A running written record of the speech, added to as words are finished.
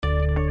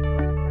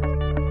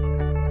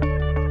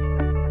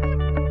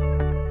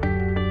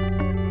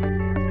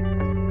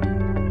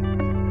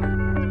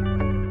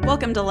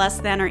Welcome to Less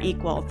Than or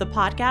Equal, the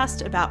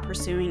podcast about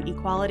pursuing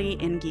equality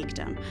in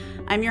geekdom.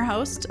 I'm your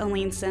host,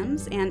 Aline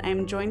Sims, and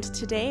I'm joined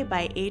today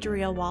by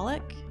Adriel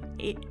Wallach.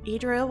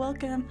 Adriel,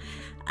 welcome.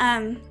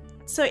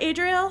 So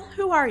Adriel,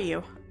 who are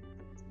you?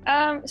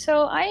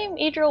 So I am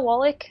Adriel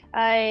Wallach.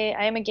 I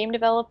am a game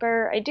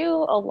developer. I do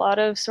a lot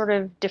of sort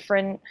of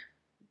different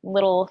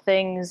little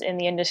things in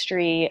the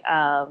industry.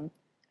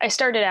 I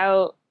started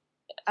out,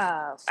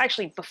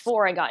 actually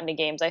before I got into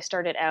games, I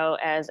started out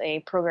as a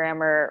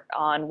programmer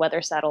on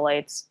weather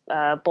satellites,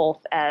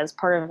 both as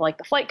part of like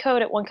the flight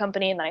code at one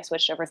company, and then I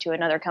switched over to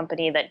another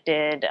company that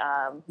did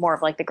more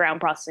of like the ground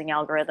processing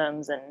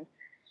algorithms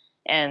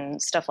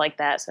and stuff like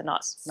that. So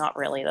not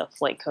really the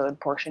flight code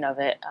portion of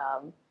it.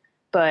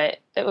 But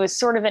it was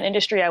sort of an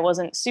industry I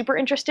wasn't super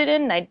interested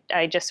in.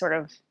 I just sort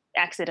of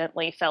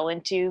accidentally fell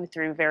into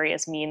through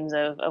various means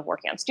of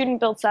working on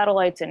student-built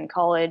satellites in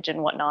college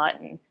and whatnot.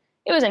 And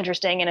it was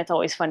interesting, and it's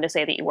always fun to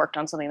say that you worked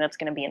on something that's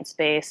going to be in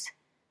space.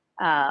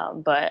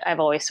 But I've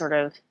always sort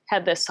of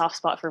had this soft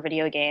spot for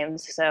video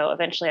games. So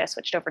eventually I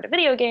switched over to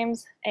video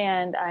games,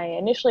 and I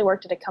initially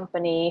worked at a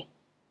company.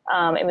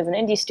 It was an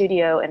indie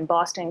studio in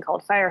Boston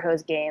called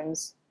Firehose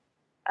Games.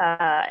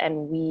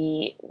 And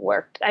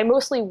I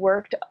mostly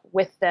worked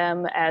with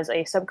them as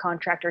a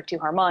subcontractor to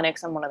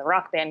Harmonix on one of the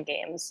Rock Band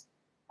games,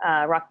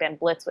 Rock Band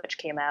Blitz, which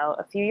came out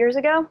a few years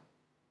ago.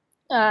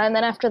 And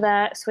then after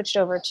that, switched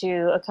over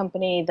to a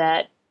company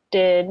that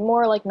did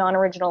more like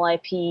non-original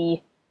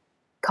IP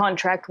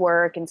contract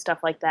work and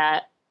stuff like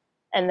that.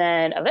 And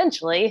then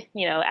eventually,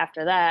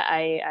 after that,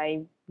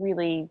 I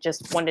really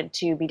just wanted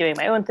to be doing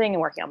my own thing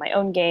and working on my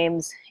own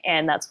games.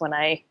 And that's when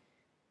I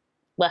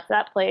left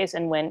that place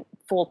and went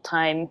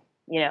full-time,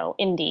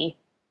 indie.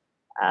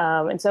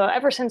 And so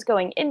ever since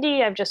going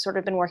indie, I've just sort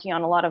of been working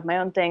on a lot of my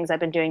own things. I've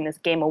been doing this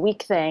game a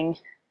week thing,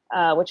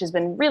 which has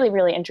been really,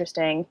 really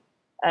interesting.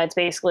 It's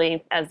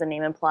basically, as the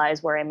name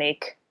implies, where I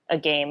make a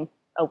game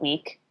a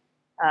week.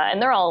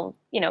 And they're all,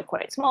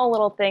 quite small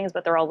little things,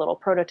 but they're all little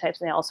prototypes,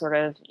 and they all sort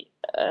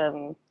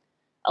of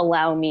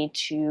allow me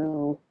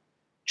to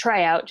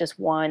try out just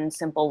one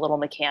simple little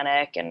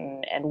mechanic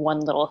and one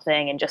little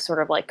thing and just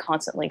sort of like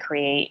constantly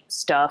create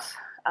stuff,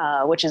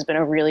 which has been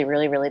a really,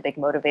 really, really big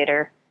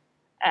motivator.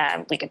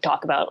 We could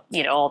talk about,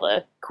 all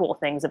the cool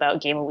things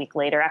about Game a Week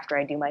later after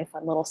I do my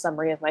fun little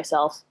summary of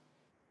myself.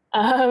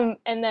 And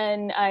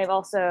then I've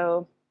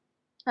also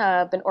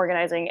been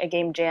organizing a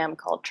game jam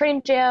called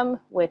Train Jam,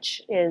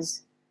 which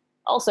is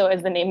also,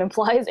 as the name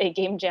implies, a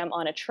game jam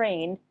on a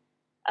train,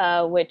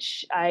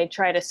 which I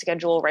try to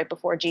schedule right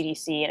before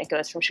GDC, and it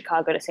goes from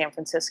Chicago to San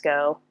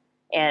Francisco.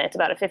 And it's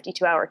about a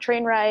 52-hour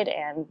train ride,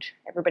 and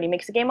everybody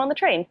makes a game on the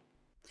train.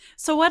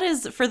 So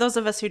for those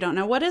of us who don't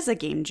know, what is a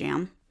game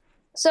jam?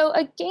 So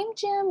a game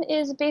jam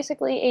is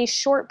basically a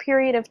short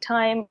period of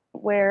time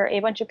where a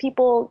bunch of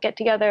people get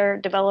together,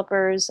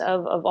 developers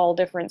of all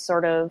different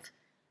sort of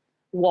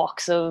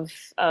walks of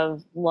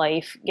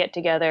life get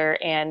together,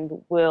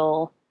 and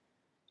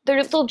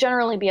there'll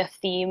generally be a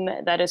theme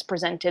that is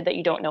presented that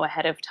you don't know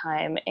ahead of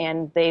time,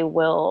 and they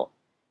will,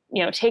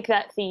 take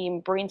that theme,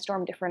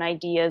 brainstorm different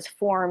ideas,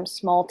 form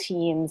small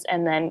teams,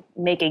 and then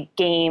make a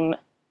game.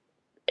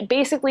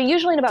 Basically,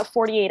 usually in about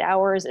 48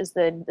 hours is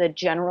the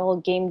general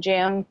game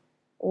jam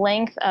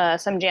length.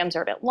 Some jams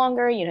are a bit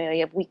longer. You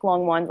have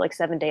week-long ones like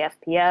 7-Day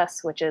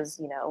FPS, which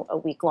is, a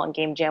week-long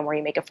game jam where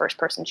you make a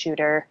first-person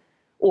shooter.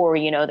 Or,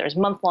 there's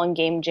month-long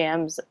game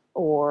jams,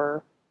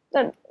 or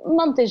a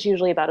month is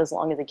usually about as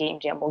long as a game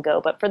jam will go.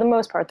 But for the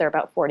most part, they're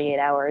about 48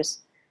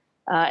 hours.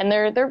 And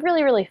they're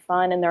really, really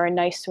fun, and they're a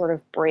nice sort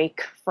of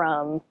break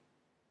from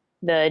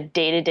the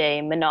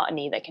day-to-day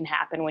monotony that can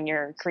happen when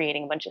you're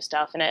creating a bunch of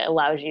stuff. And it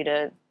allows you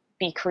to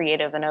be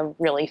creative in a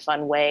really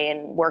fun way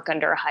and work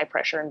under a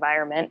high-pressure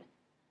environment.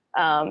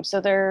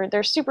 So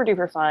they're super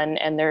duper fun,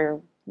 and they're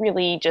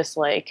really just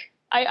like,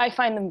 I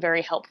find them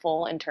very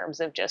helpful in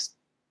terms of just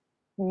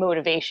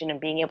motivation and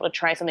being able to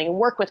try something and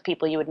work with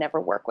people you would never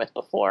work with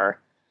before.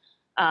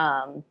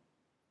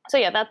 So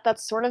yeah,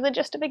 that's sort of the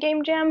gist of a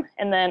game jam.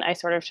 And then I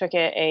sort of took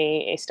it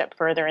a step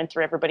further and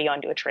threw everybody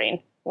onto a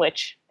train,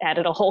 which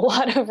added a whole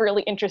lot of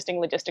really interesting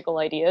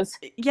logistical ideas.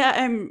 Yeah,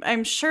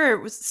 I'm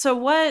sure.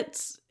 So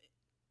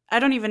I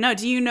don't even know.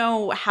 Do you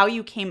know how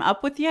you came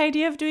up with the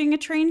idea of doing a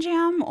train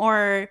jam,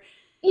 or?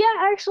 Yeah,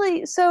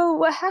 actually, so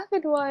what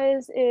happened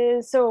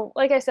so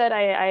like I said,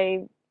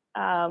 I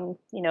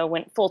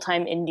went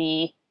full-time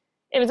indie.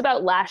 It was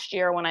about last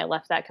year when I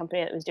left that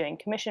company that was doing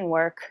commission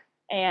work.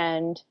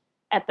 And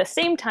at the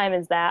same time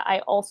as that, I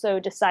also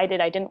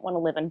decided I didn't want to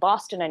live in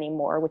Boston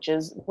anymore, which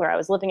is where I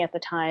was living at the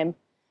time.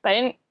 But I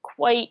didn't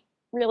quite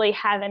really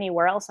have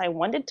anywhere else I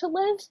wanted to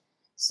live.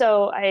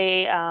 So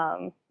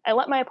I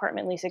let my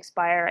apartment lease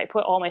expire. I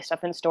put all my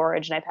stuff in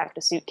storage, and I packed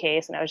a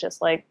suitcase, and I was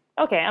just like,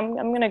 okay, I'm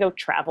going to go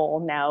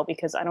travel now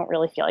because I don't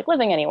really feel like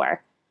living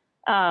anywhere.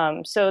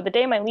 So the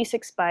day my lease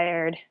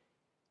expired,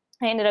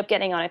 I ended up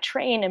getting on a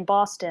train in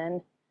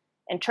Boston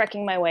and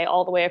trekking my way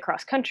all the way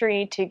across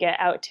country to get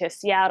out to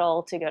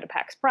Seattle to go to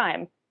PAX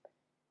Prime.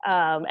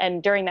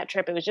 And during that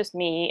trip, it was just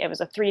me. It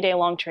was a 3-day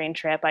long train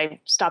trip. I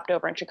stopped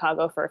over in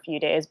Chicago for a few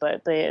days,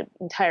 but the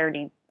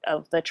entirety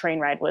of the train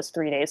ride was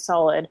 3 days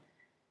solid.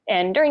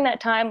 And during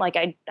that time, like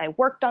I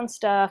worked on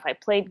stuff, I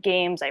played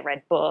games, I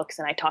read books,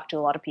 and I talked to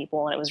a lot of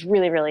people. And it was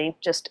really, really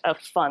just a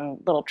fun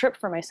little trip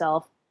for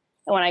myself.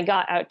 And when I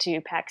got out to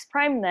PAX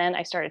Prime, then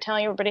I started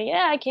telling everybody,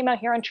 yeah, I came out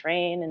here on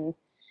train and,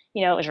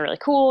 it was really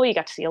cool. You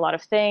got to see a lot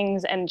of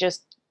things. And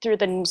just through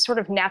the sort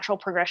of natural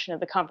progression of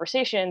the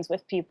conversations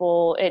with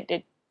people,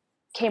 it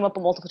came up a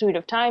multitude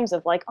of times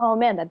of like, oh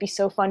man, that'd be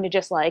so fun to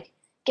just like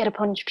get a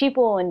bunch of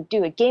people and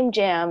do a game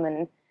jam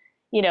and,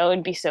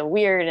 it'd be so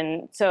weird.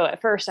 And so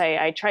at first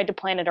I tried to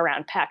plan it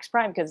around PAX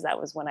Prime because that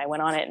was when I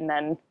went on it. And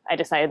then I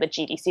decided that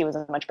GDC was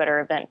a much better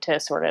event to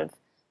sort of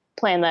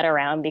plan that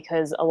around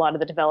because a lot of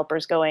the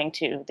developers going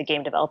to the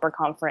Game Developer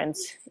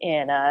Conference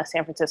in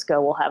San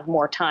Francisco will have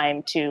more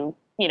time to,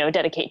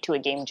 dedicate to a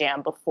game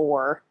jam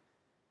before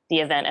the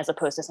event as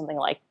opposed to something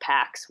like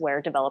PAX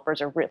where developers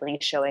are really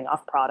showing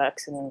off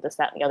products and this,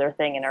 that, and the other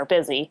thing and are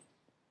busy.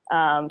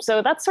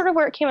 So that's sort of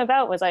where it came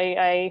about was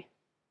I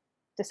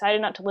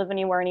decided not to live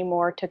anywhere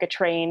anymore, took a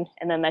train,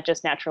 and then that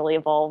just naturally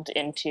evolved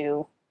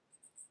into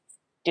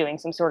doing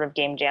some sort of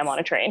game jam on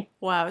a train.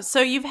 Wow.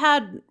 So you've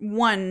had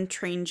one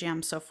train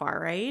jam so far,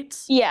 right?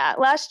 Yeah.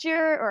 Last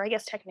year, or I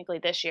guess technically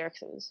this year,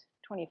 because it was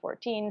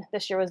 2014,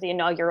 this year was the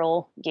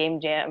inaugural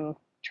game jam,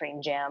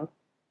 train jam,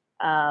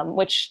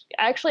 which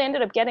I actually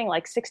ended up getting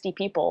like 60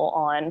 people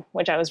on,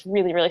 which I was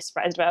really, really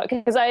surprised about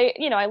because I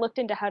looked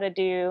into how to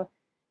do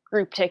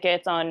group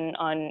tickets on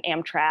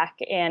Amtrak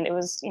and it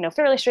was,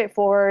 fairly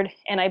straightforward.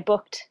 And it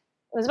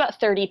was about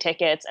 30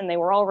 tickets and they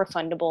were all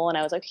refundable. And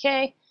I was like,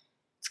 okay,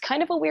 it's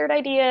kind of a weird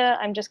idea.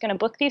 I'm just going to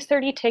book these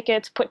 30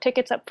 tickets, put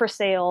tickets up for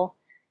sale.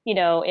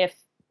 If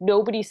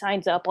nobody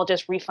signs up, I'll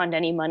just refund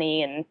any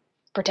money and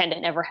pretend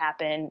it never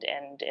happened.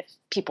 And if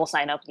people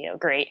sign up,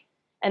 great.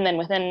 And then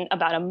within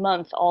about a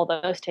month, all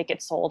those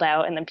tickets sold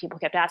out. And then people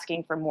kept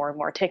asking for more and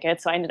more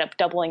tickets. So I ended up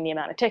doubling the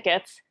amount of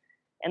tickets.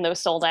 And those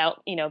sold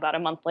out, about a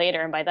month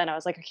later. And by then I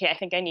was like, okay, I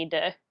think I need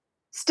to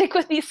stick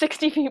with these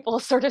 60 people,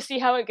 sort of see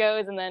how it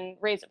goes and then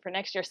raise it for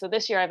next year. So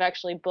this year I've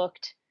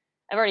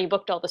already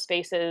booked all the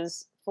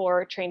spaces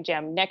for Train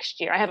Jam next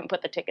year. I haven't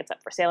put the tickets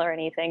up for sale or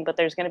anything, but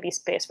there's going to be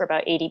space for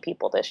about 80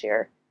 people this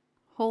year.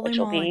 Holy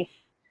moly.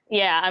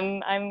 Yeah,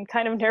 I'm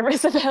kind of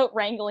nervous about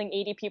wrangling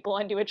 80 people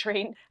onto a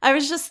train. I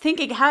was just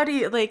thinking, how do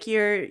you, like,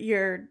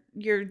 you're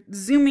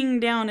zooming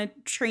down a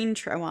train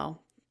trail,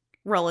 well,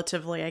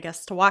 relatively, I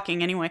guess, to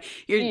walking anyway.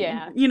 You're,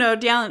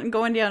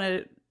 going down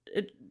a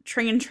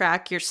train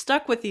track, you're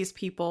stuck with these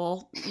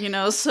people,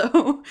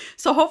 so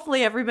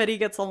hopefully everybody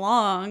gets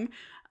along,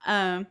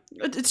 at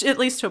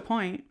least to a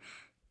point.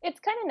 It's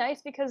kind of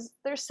nice because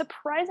there's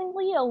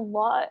surprisingly a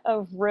lot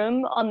of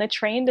room on the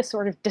train to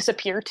sort of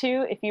disappear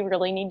to if you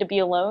really need to be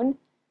alone.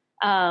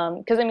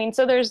 So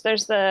there's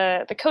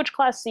the coach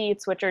class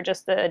seats, which are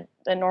just the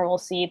normal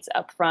seats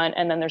up front.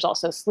 And then there's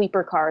also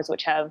sleeper cars,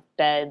 which have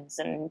beds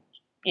and,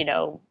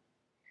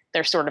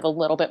 they're sort of a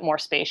little bit more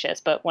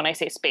spacious. But when I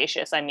say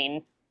spacious, I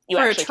mean, you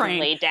for actually can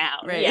lay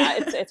down. Right.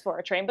 Yeah, it's for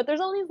a train. But there's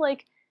all these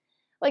like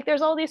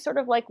there's all these sort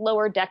of like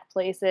lower deck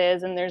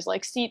places and there's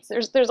like seats.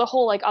 There's a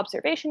whole like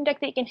observation deck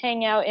that you can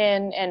hang out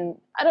in. And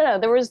I don't know,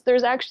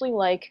 there's actually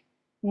like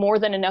more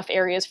than enough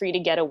areas for you to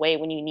get away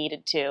when you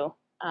needed to.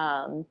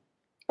 And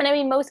I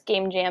mean, most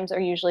game jams are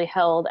usually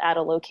held at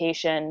a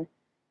location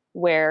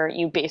where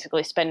you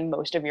basically spend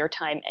most of your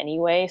time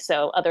anyway.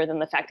 So other than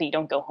the fact that you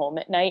don't go home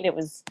at night, it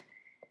was,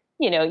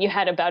 you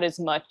had about as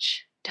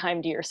much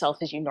time to yourself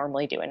as you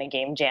normally do in a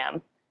game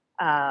jam.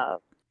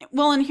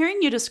 Well, and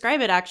hearing you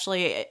describe it,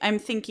 actually, I'm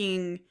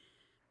thinking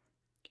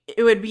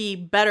it would be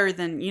better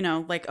than,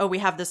 we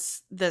have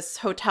this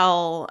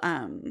hotel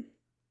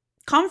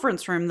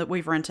conference room that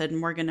we've rented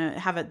and we're going to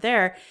have it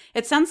there.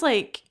 It sounds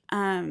like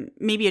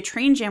maybe a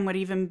train jam would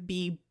even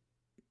be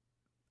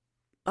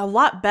a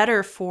lot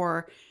better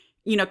for,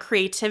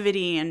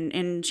 creativity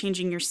and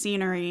changing your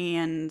scenery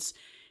and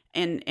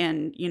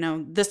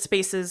this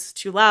space is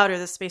too loud or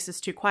this space is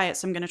too quiet,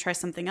 so I'm going to try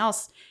something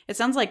else. It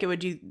sounds like it would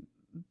do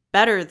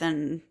better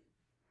than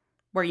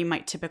where you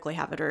might typically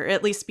have it, or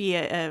at least be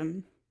a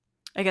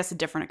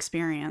different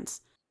experience.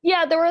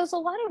 Yeah, there was a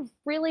lot of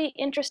really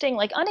interesting,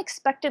 like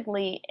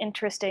unexpectedly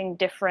interesting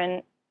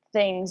different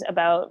things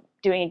about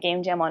doing a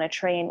game jam on a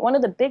train. One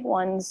of the big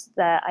ones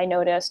that I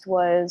noticed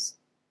was,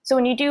 so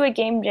when you do a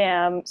game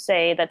jam,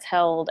 say that's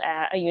held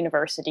at a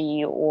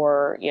university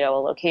or, a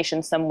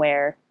location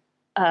somewhere,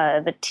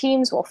 the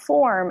teams will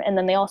form and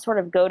then they all sort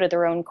of go to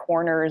their own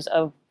corners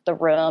of the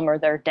room or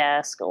their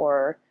desk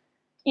or,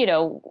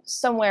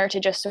 somewhere to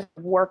just sort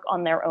of work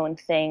on their own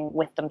thing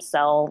with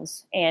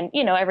themselves. And,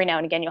 every now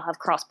and again, you'll have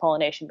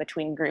cross-pollination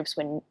between groups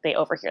when they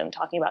overhear them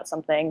talking about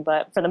something.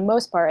 But for the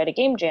most part, at a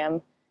game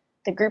jam,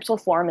 the groups will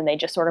form and they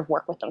just sort of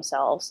work with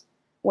themselves.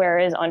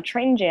 Whereas on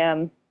Train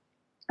Jam,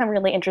 a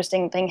really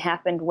interesting thing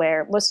happened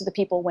where most of the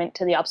people went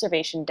to the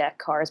observation deck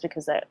cars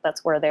because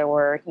that's where there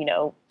were,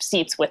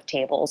 seats with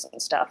tables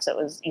and stuff. So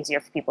it was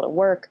easier for people to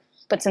work.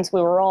 But since we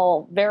were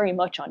all very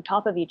much on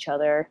top of each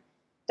other,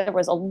 there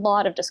was a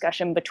lot of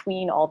discussion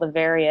between all the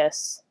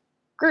various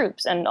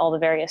groups and all the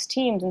various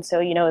teams. And so,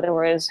 there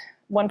was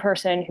one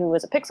person who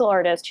was a pixel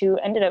artist who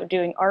ended up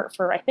doing art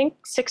for, I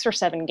think, 6 or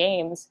 7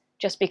 games,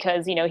 just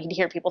because, he'd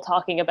hear people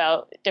talking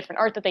about different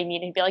art that they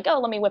needed. He'd be like, oh,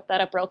 let me whip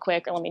that up real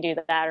quick, or let me do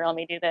that, or let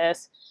me do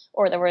this.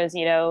 Or there was,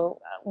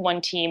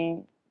 one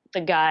team,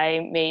 the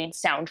guy made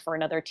sound for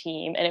another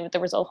team. And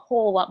there was a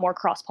whole lot more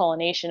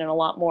cross-pollination and a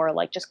lot more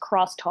like just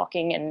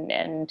cross-talking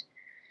and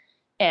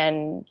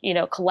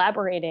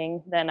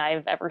collaborating than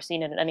I've ever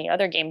seen in any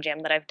other game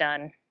jam that I've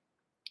done.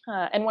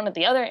 And one of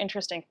the other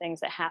interesting things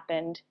that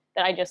happened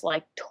that I just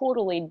like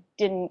totally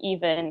didn't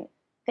even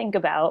think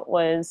about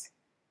was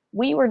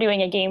we were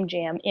doing a game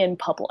jam in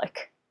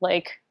public.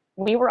 Like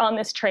we were on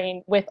this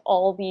train with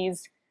all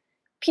these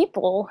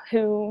people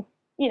who,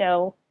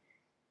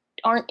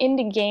 aren't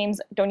into games,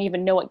 don't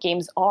even know what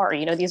games are.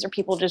 These are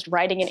people just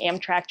riding an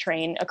Amtrak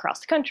train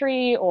across the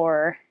country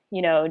or,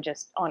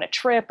 just on a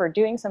trip or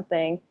doing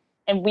something.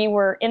 And we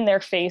were in their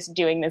face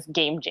doing this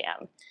game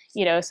jam,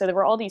 so there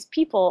were all these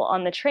people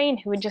on the train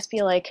who would just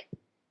be like,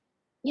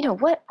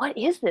 what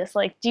is this?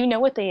 Like, do you know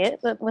what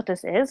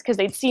this is? Because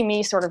they'd see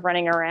me sort of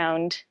running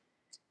around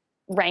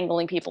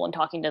wrangling people and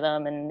talking to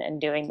them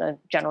and doing the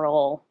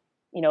general,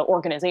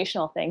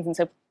 organizational things. And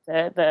so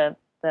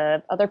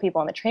the other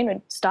people on the train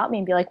would stop me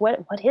and be like,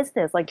 what is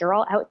this? Like, you're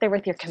all out there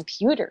with your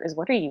computers.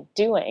 What are you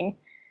doing?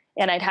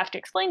 And I'd have to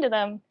explain to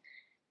them,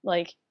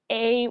 like,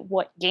 A,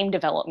 what game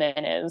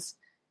development is,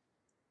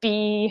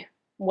 B,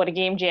 what a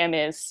game jam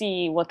is,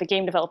 C, what the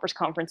Game Developers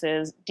Conference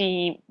is,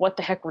 D, what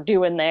the heck we're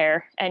doing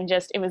there. And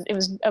just, it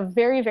was a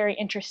very, very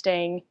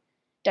interesting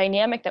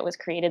dynamic that was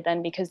created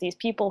then, because these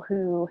people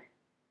who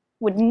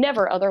would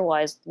never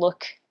otherwise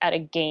look at a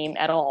game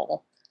at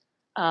all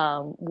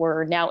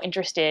were now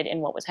interested in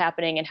what was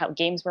happening and how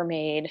games were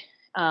made,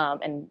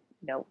 and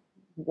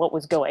what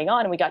was going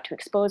on. And we got to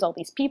expose all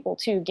these people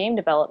to game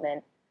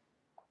development.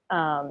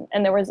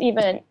 And there was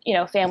even,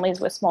 families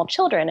with small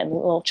children, and the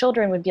little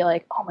children would be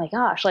like, oh my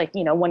gosh, like,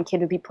 one kid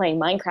would be playing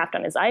Minecraft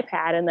on his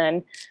iPad and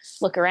then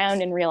look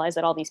around and realize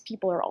that all these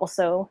people are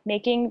also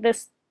making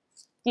this,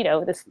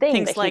 this thing.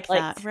 Things like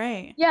that,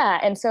 right? Yeah.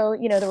 And so,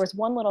 there was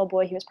one little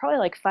boy, he was probably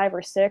like 5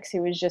 or 6,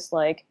 who was just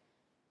like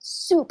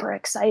super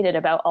excited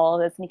about all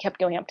of this. And he kept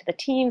going up to the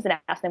teams and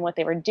asked them what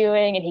they were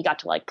doing. And he got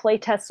to like play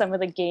test some of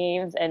the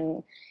games.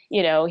 And,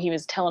 he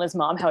was telling his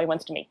mom how he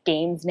wants to make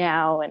games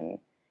now. And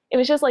it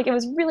was just like, it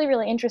was really,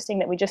 really interesting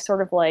that we just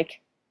sort of like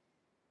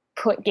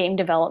put game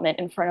development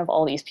in front of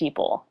all these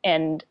people.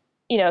 And,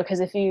 because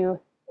if you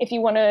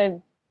want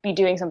to be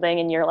doing something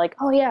and you're like,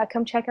 oh yeah,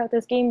 come check out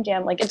this game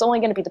jam, like it's only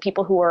going to be the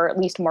people who are at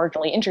least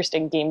marginally interested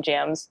in game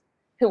jams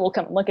who will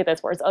come and look at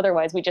this, whereas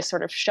otherwise we just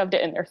sort of shoved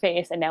it in their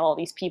face, and now all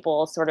these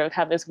people sort of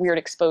have this weird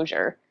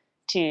exposure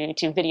to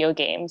video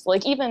games.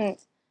 Like even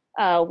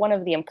one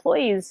of the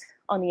employees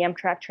on the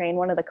Amtrak train,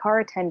 one of the car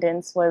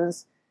attendants,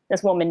 was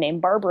this woman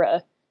named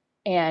Barbara,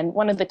 and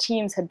one of the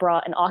teams had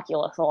brought an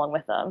Oculus along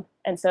with them.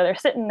 And so they're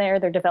sitting there,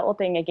 they're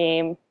developing a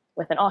game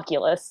with an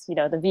Oculus, the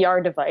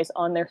VR device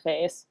on their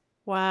face.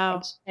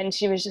 Wow. And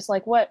she was just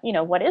like, what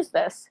is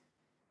this?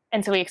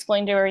 And so we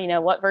explained to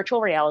her, what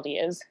virtual reality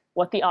is,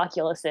 what the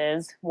Oculus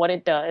is, what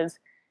it does.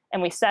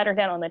 And we sat her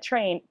down on the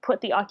train, put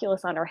the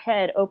Oculus on her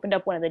head, opened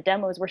up one of the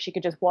demos where she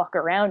could just walk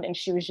around, and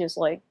she was just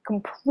like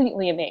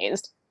completely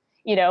amazed.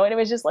 And it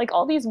was just like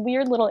all these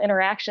weird little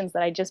interactions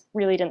that I just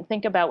really didn't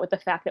think about with the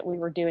fact that we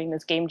were doing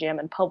this game jam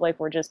in public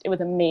it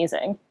was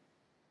amazing.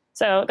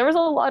 So there was a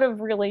lot of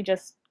really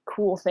just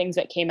cool things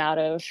that came out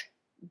of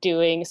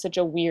doing such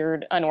a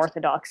weird,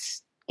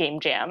 unorthodox game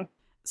jam.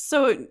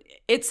 So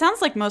it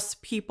sounds like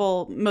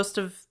most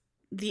of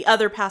the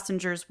other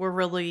passengers were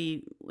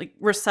really like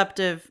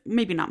receptive,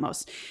 maybe not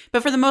most,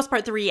 but for the most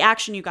part, the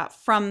reaction you got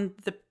from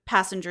the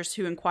passengers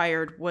who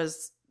inquired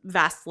was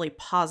vastly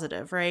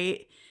positive,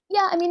 right?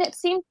 Yeah, I mean, it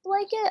seemed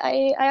like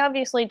it. I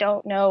obviously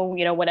don't know,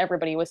 what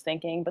everybody was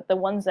thinking, but the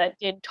ones that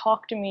did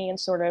talk to me and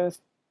sort of,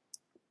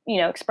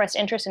 expressed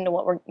interest into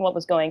what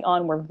was going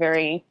on were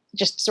very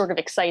just sort of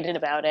excited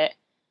about it.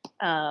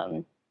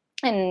 And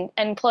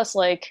plus,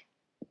 like,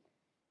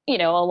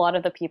 a lot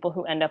of the people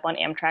who end up on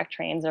Amtrak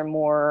trains are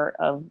more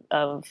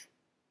of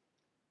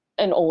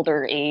an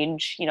older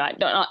age,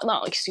 not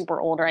like super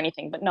old or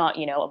anything, but not,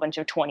 a bunch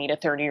of 20 to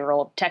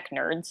 30-year-old tech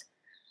nerds.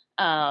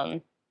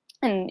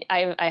 And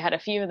I had a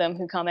few of them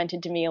who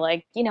commented to me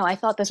like, I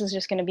thought this was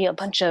just going to be a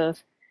bunch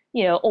of,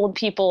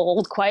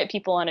 old quiet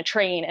people on a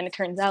train. And it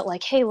turns out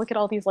like, hey, look at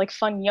all these like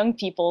fun young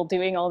people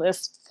doing all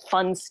this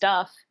fun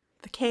stuff.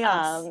 The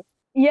chaos.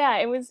 Yeah,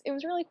 it was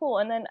really cool.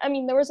 And then, I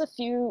mean, there was a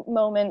few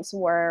moments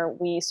where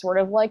we sort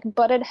of like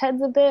butted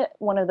heads a bit.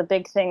 One of the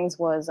big things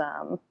was,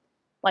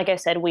 like I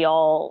said, we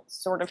all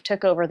sort of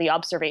took over the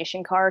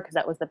observation car because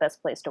that was the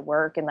best place to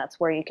work. And that's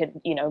where you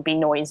could, be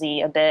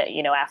noisy a bit,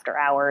 after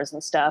hours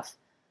and stuff.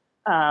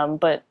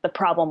 But the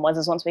problem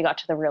was once we got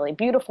to the really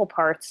beautiful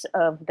parts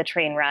of the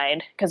train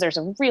ride, because there's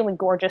a really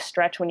gorgeous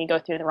stretch when you go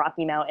through the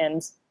Rocky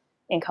Mountains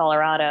in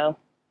Colorado.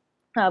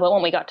 But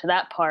when we got to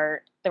that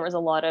part, there was a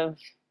lot of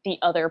the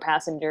other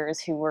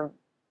passengers who were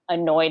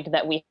annoyed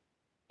that we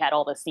had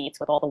all the seats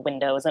with all the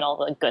windows and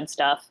all the good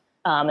stuff.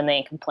 And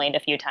they complained a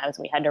few times.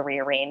 We had to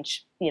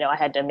rearrange. I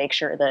had to make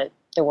sure that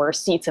there were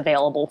seats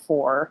available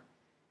for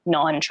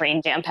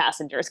non-train jam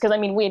passengers. Because,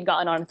 we had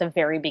gotten on at the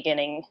very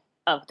beginning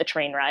of the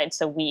train ride.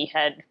 So we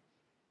had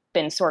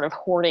been sort of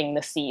hoarding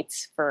the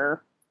seats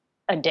for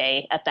a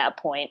day at that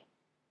point.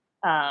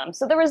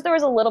 So there was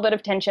a little bit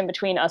of tension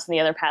between us and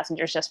the other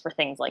passengers just for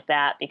things like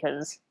that.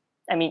 Because,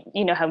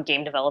 you know how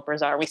game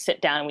developers are. We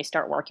sit down and we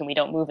start work and we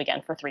don't move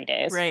again for 3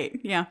 days. Right.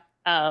 Yeah.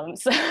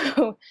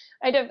 So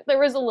there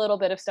was a little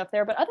bit of stuff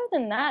there, but other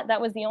than that,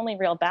 that was the only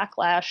real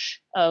backlash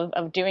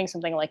of doing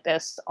something like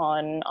this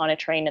on a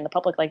train in the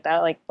public like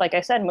that. Like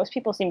I said, most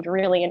people seemed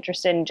really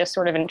interested and just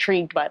sort of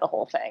intrigued by the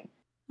whole thing.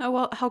 Oh,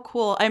 well, how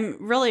cool. I'm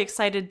really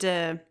excited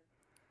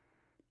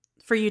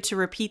for you to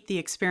repeat the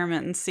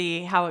experiment and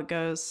see how it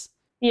goes.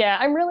 Yeah,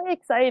 I'm really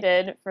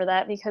excited for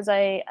that because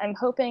I'm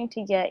hoping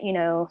to get,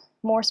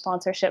 more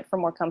sponsorship from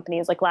more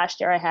companies. Like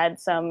last year I had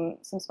some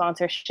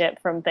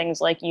sponsorship from things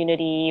like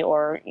Unity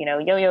or,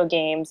 Yo-Yo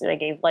Games. They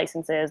gave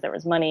licenses, there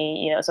was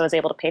money, so I was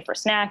able to pay for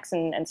snacks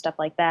and stuff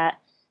like that.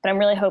 But I'm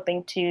really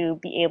hoping to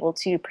be able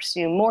to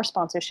pursue more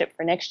sponsorship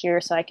for next year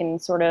so I can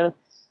sort of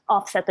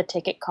offset the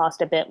ticket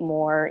cost a bit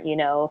more,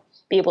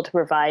 be able to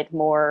provide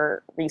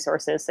more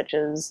resources such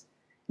as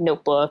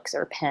notebooks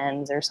or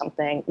pens or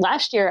something.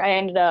 Last year I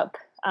ended up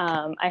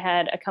I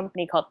had a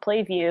company called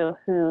Playview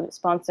who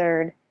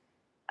sponsored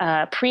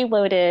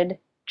preloaded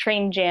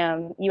train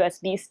jam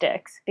USB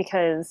sticks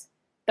because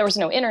there was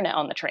no internet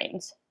on the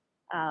trains,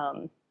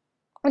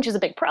 which is a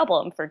big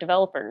problem for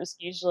developers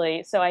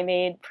usually. So I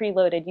made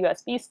preloaded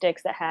USB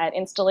sticks that had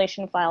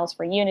installation files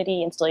for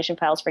Unity, installation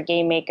files for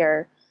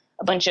GameMaker,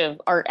 a bunch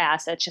of art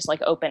assets, just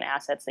like open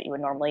assets that you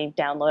would normally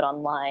download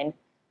online.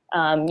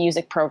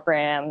 Music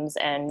programs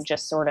and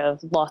just sort of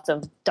lots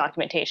of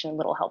documentation,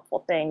 little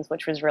helpful things,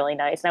 which was really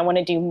nice. And I want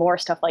to do more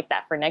stuff like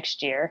that for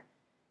next year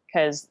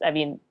because,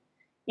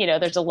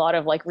 there's a lot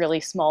of like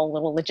really small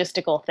little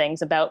logistical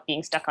things about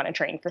being stuck on a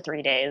train for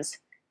 3 days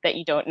that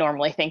you don't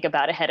normally think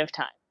about ahead of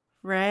time.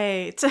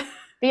 Right. But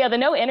yeah, the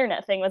no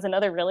internet thing was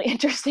another really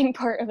interesting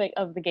part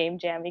of the game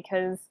jam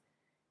because,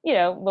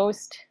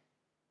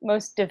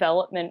 most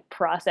development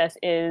process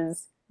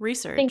is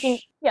research.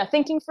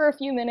 Thinking for a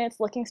few minutes,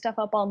 looking stuff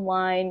up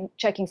online,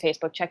 checking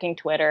Facebook, checking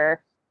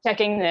Twitter,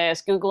 checking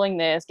this, Googling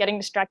this, getting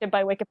distracted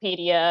by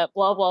Wikipedia,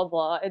 blah, blah,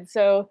 blah. And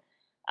so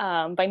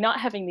by not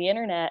having the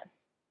internet,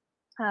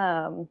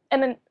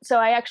 so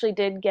I actually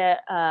did get,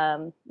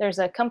 there's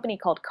a company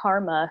called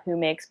Karma who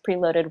makes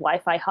preloaded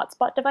Wi-Fi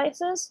hotspot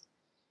devices.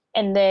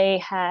 And they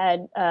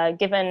had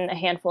given a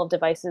handful of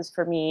devices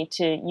for me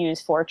to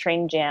use for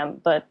Train Jam,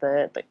 but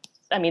the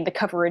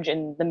coverage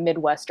in the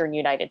Midwestern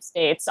United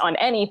States on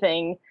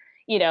anything,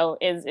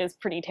 is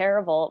pretty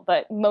terrible.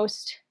 But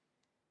most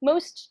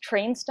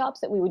train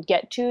stops that we would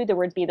get to, there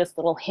would be this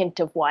little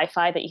hint of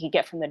Wi-Fi that you could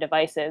get from the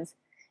devices.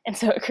 And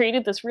so it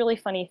created this really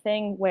funny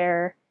thing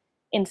where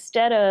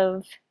instead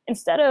of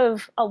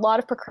a lot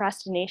of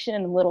procrastination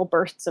and little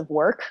bursts of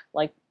work,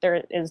 like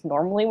there is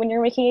normally when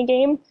you're making a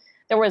game,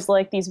 there was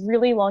like these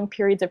really long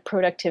periods of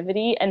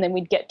productivity, and then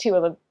we'd get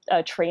to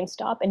a train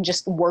stop and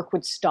just work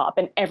would stop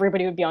and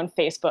everybody would be on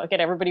Facebook and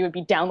everybody would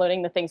be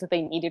downloading the things that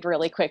they needed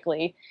really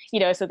quickly.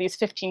 So these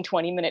 15,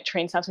 20-minute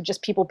train stops would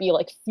just people be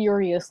like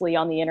furiously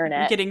on the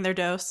internet. Getting their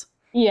dose.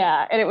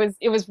 Yeah, and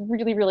it was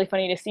really, really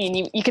funny to see.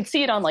 And you could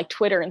see it on like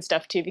Twitter and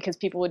stuff too, because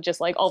people would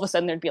just like, all of a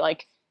sudden there'd be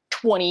like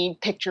 20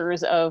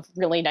 pictures of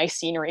really nice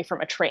scenery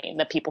from a train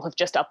that people have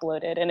just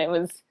uploaded. And it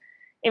was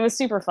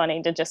super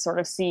funny to just sort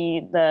of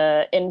see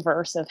the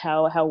inverse of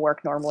how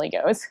work normally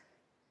goes.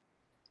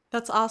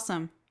 That's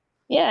awesome.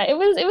 Yeah, it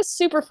was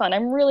super fun.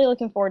 I'm really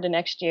looking forward to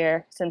next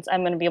year since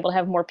I'm going to be able to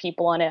have more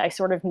people on it. I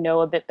sort of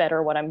know a bit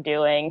better what I'm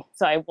doing,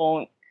 so I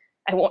won't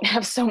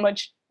have so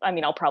much.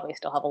 I'll probably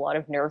still have a lot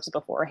of nerves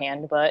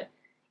beforehand, but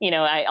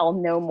I'll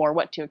know more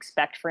what to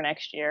expect for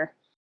next year.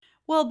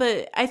 Well,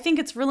 but I think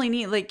it's really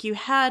neat. Like you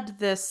had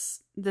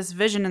this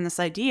vision and this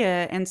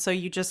idea, and so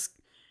you just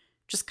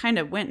kind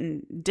of went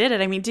and did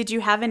it. Did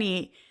you have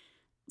any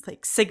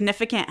like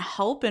significant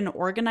help in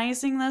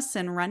organizing this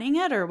and running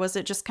it, or was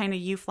it just kind of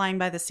you flying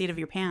by the seat of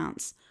your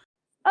pants?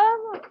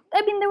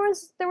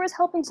 There was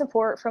help and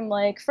support from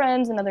like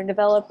friends and other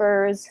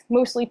developers,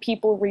 mostly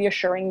people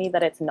reassuring me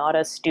that it's not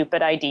a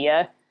stupid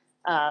idea.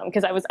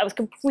 Because I was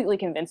completely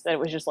convinced that it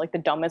was just like the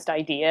dumbest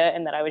idea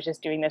and that I was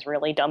just doing this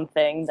really dumb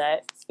thing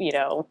that,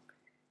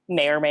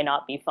 may or may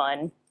not be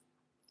fun.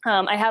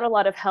 I had a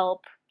lot of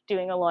help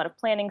doing a lot of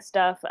planning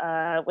stuff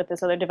with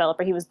this other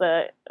developer. He was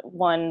the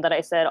one that I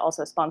said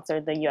also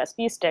sponsored the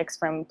USB sticks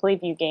from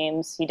Playview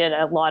Games. He did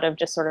a lot of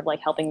just sort of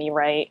like helping me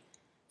write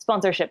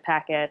sponsorship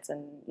packets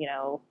and,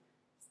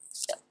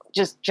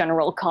 just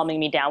general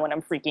calming me down when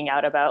I'm freaking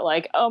out about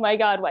like, oh my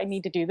God, I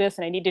need to do this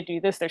and I need to do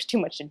this. There's too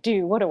much to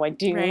do. What do I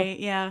do? Right.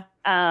 Yeah.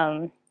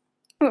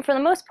 But for the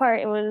most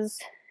part, it was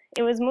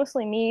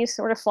mostly me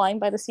sort of flying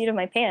by the seat of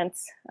my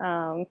pants.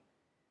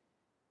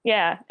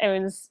 Yeah,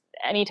 it was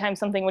anytime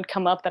something would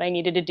come up that I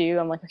needed to do,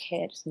 I'm like,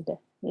 okay, I just need to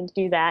need to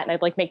do that. And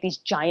I'd like make these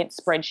giant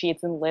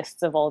spreadsheets and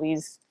lists of all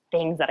these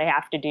things that I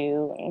have to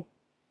do. And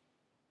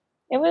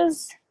it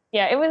was,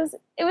 yeah, it was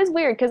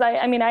weird because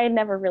I mean, I had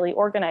never really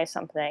organized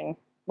something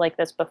like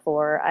this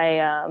before.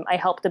 I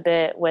helped a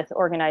bit with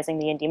organizing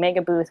the Indie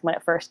Mega booth when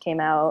it first came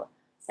out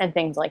and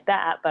things like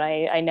that, but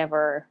I've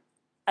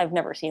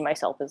never seen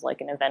myself as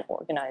like an event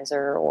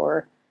organizer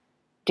or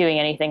doing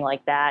anything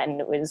like that. And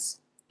it was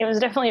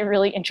definitely a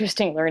really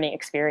interesting learning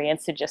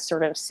experience to just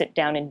sort of sit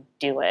down and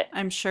do it.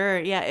 I'm sure.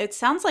 Yeah, it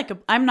sounds like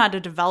I'm not a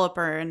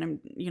developer, and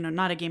I'm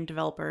not a game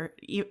developer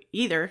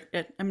either.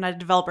 I'm not a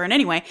developer in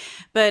any way,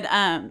 but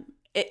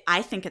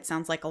I think it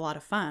sounds like a lot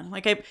of fun.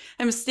 Like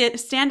I'm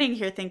standing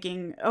here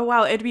thinking, oh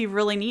wow, it'd be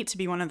really neat to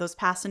be one of those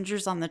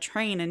passengers on the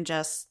train and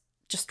just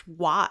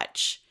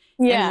watch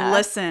and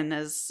listen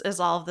as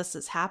all of this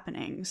is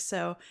happening.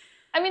 So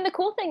I mean, the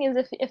cool thing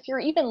is if you're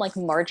even like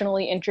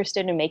marginally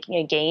interested in making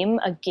a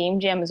game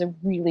jam is a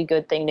really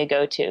good thing to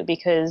go to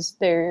because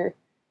they're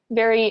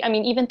very, I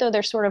mean, even though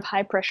they're sort of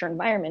high pressure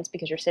environments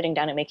because you're sitting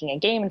down and making a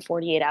game in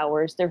 48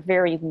 hours, they're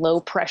very low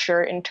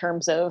pressure in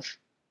terms of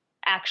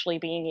actually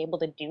being able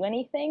to do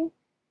anything.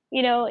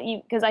 You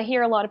know, because I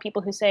hear a lot of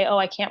people who say, oh,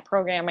 I can't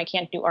program, I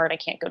can't do art, I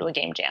can't go to a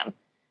game jam.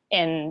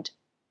 And,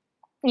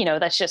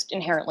 that's just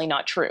inherently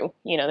not true.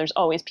 There's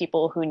always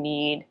people who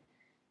need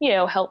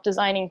help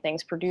designing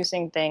things,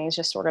 producing things,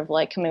 just sort of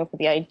like coming up with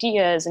the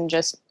ideas and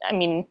just, I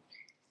mean,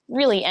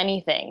 really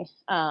anything.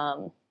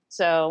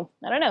 So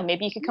I don't know,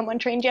 maybe you could come on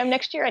Train Jam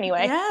next year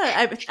anyway.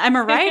 Yeah, I'm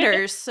a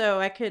writer,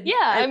 so I could. Yeah,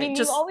 I mean,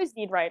 you always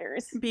need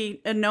writers.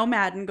 Be a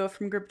nomad and go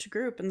from group to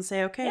group and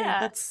say, okay,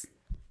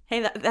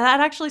 that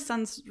actually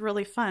sounds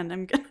really fun.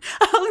 I'm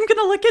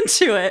gonna look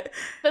into it.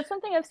 That's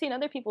something I've seen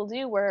other people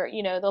do where,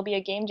 there'll be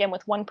a game jam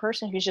with one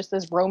person who's just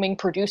this roaming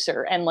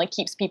producer and like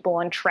keeps people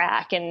on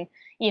track and,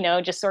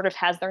 just sort of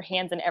has their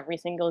hands in every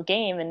single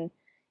game. And,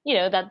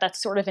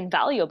 that's sort of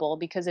invaluable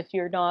because if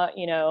you're not,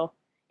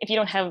 if you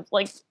don't have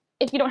like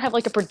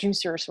a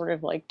producer sort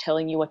of like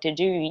telling you what to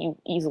do, you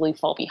easily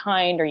fall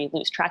behind or you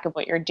lose track of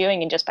what you're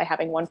doing. And just by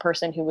having one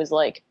person who was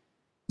like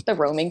the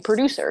roaming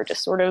producer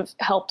just sort of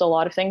helped a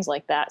lot of things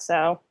like that.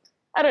 So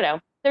I don't know.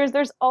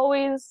 There's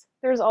always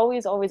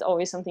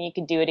something you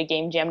can do at a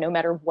game jam, no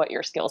matter what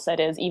your skill set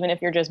is, even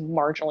if you're just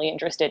marginally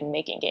interested in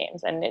making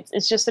games. And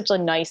it's just such a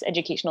nice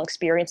educational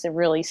experience to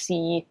really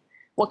see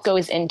what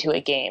goes into a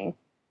game,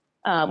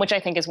 which I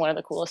think is one of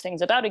the coolest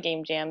things about a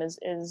game jam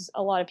is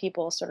a lot of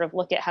people sort of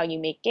look at how you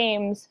make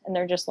games and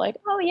they're just like,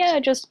 oh yeah,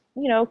 just,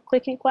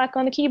 clickety clack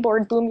on the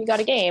keyboard, boom, you got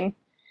a game.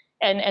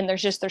 And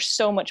there's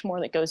so much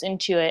more that goes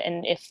into it.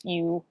 And if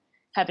you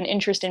have an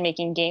interest in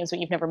making games, but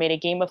you've never made a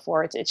game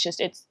before,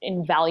 it's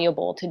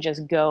invaluable to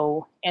just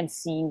go and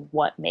see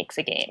what makes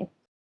a game.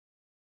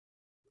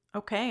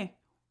 Okay.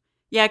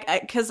 Yeah,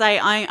 because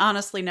I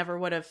honestly never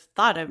would have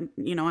thought of,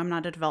 I'm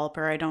not a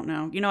developer. I don't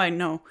know. I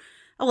know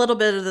a little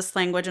bit of this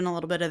language and a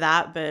little bit of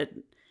that, but,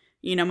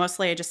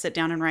 mostly I just sit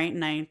down and write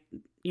and I,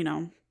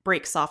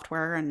 break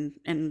software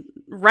and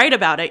write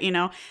about it,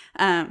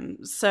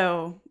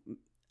 so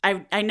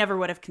I never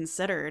would have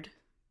considered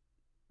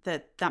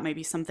that might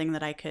be something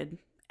that I could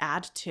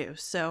add to.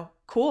 So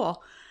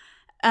cool.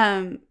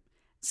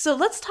 So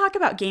let's talk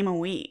about Game a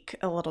Week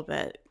a little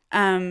bit.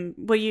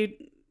 Will you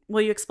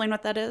explain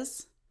what that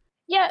is?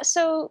 Yeah,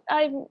 so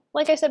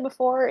like I said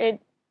before, I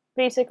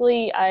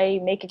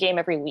make a game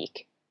every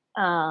week.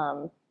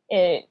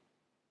 It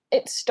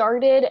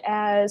started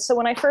as, so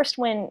when I first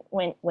went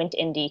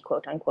indie,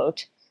 quote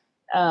unquote,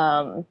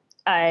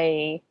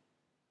 I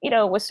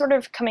was sort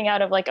of coming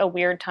out of like a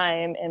weird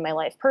time in my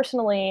life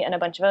personally and a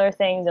bunch of other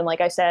things. And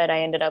like I said,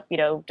 I ended up,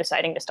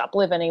 deciding to stop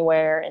live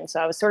anywhere. And so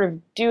I was sort of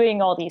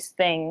doing all these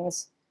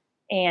things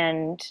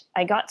and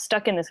I got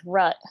stuck in this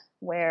rut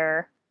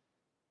where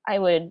I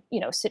would,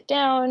 sit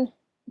down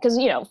because,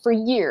 for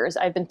years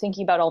I've been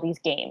thinking about all these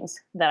games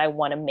that I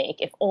want to make.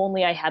 If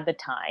only I had the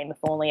time, if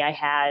only I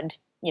had,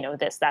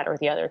 this, that, or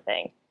the other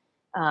thing.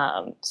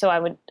 So I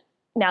would,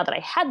 now that I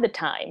had the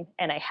time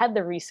and I had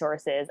the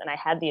resources and I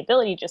had the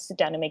ability to just sit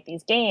down and make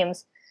these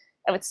games,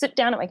 I would sit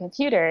down at my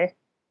computer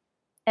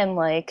and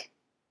like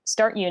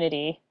start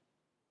Unity,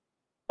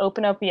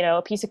 open up,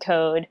 a piece of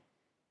code,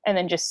 and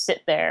then just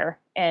sit there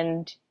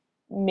and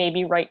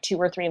maybe write 2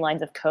 or 3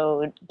 lines of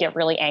code, get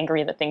really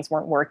angry that things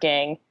weren't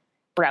working,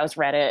 browse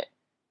Reddit,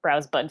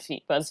 browse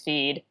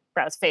BuzzFeed,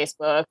 browse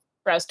Facebook,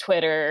 browse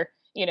Twitter,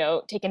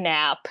 take a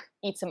nap,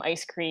 eat some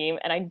ice cream,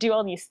 and I'd do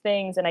all these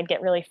things and I'd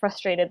get really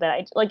frustrated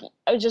that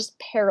I was just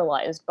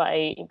paralyzed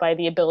by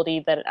the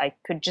ability that I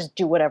could just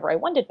do whatever I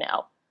wanted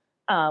now,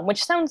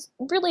 which sounds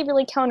really,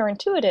 really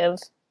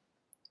counterintuitive,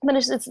 but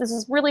it's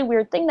this really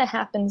weird thing that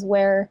happens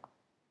where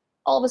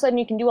all of a sudden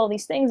you can do all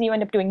these things and you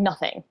end up doing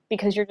nothing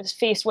because you're just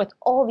faced with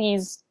all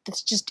these,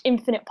 it's just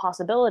infinite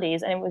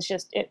possibilities. And it was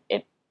just,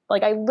 it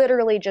like I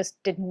literally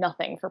just did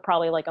nothing for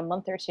probably like a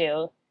month or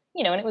two,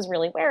 and it was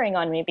really wearing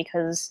on me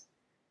because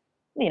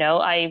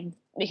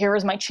here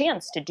was my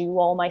chance to do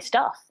all my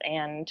stuff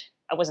and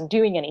I wasn't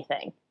doing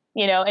anything,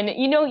 and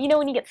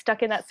when you get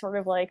stuck in that sort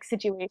of like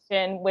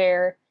situation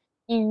where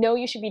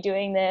you should be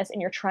doing this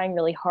and you're trying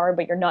really hard,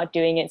 but you're not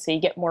doing it. So you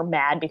get more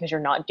mad because you're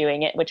not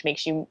doing it, which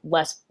makes you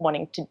less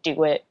wanting to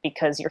do it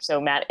because you're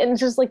so mad. And it's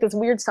just like this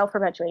weird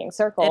self-perpetuating It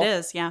circle.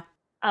 is, yeah.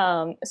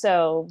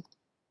 So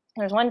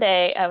there's one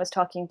day I was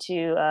talking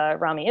to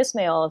Rami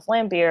Ismail of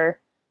Lambier,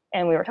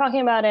 and we were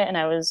talking about it, and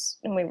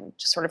we were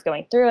just sort of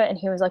going through it, and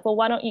he was like, "Well,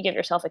 why don't you give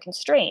yourself a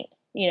constraint?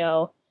 You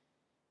know,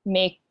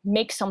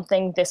 make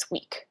something this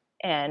week,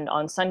 and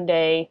on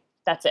Sunday,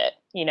 that's it.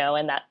 You know,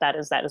 and that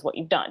is what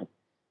you've done.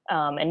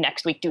 And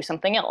next week, do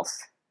something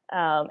else."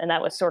 And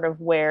that was sort of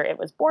where it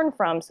was born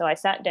from. So I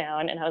sat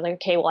down and I was like,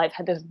 okay, well, I've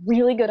had this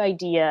really good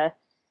idea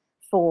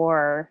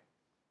for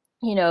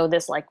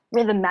this like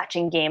rhythm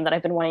matching game that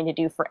I've been wanting to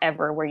do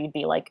forever, where you'd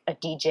be like a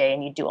DJ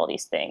and you'd do all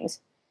these things.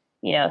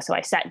 So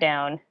I sat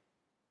down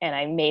and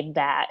I made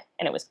that,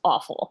 and it was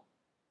awful.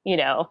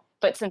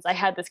 But since I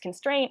had this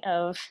constraint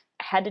of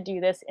I had to do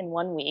this in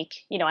 1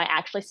 week, I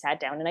actually sat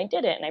down and I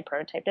did it and I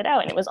prototyped it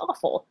out, and it was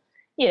awful.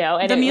 And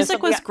The it was music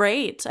something was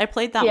great. I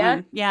played that yeah.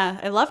 one. Yeah,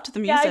 I loved the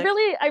Yeah,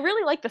 music. I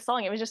really liked the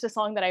song. It was just a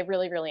song that I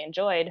really, really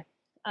enjoyed.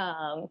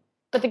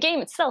 But the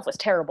game itself was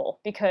terrible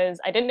because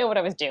I didn't know what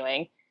I was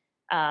doing.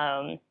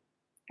 Um,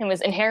 it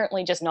was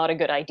inherently just not a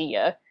good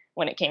idea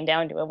when it came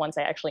down to it once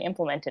I actually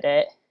implemented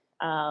it.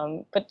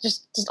 But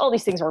just all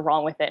these things were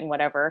wrong with it and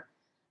whatever.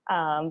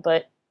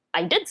 But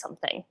I did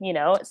something,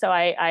 so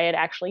I had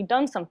actually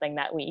done something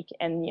that week.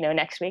 And,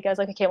 next week I was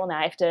like, okay, well, now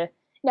I have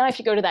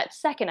to go to that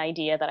second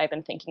idea that I've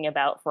been thinking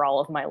about for all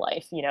of my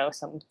life,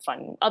 some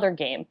fun other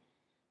game.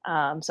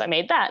 So I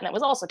made that, and that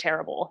was also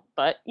terrible.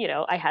 But,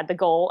 I had the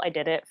goal, I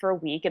did it for a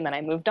week, and then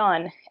I moved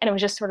on. And it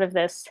was just sort of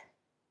this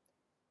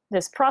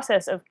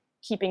process of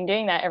keeping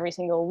doing that every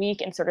single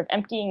week and sort of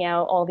emptying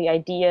out all the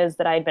ideas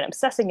that I'd been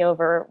obsessing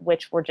over,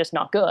 which were just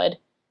not good.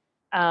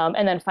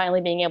 And then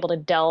finally being able to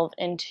delve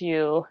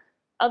into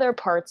other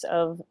parts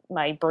of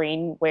my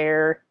brain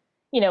where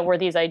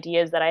these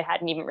ideas that I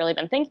hadn't even really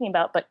been thinking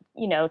about, but,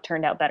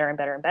 turned out better and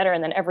better and better.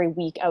 And then every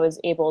week I was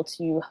able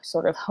to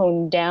sort of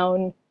hone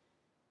down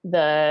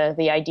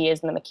the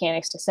ideas and the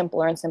mechanics to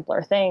simpler and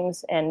simpler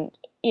things. And,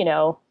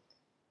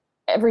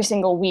 every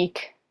single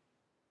week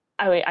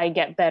I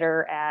get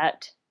better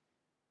at,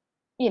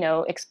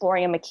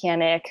 exploring a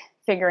mechanic,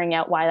 figuring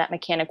out why that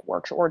mechanic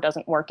works or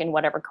doesn't work in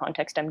whatever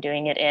context I'm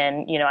doing it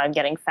in. I'm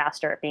getting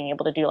faster at being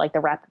able to do like the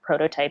rapid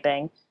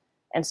prototyping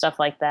and stuff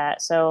like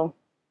that. So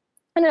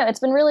I don't know, it's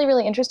been really,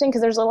 really interesting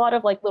because there's a lot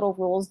of like little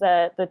rules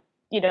that the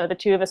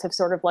two of us have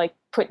sort of like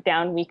put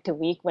down week to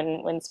week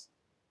when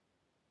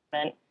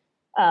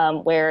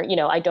where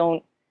I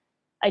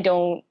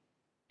don't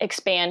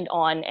expand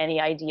on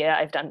any idea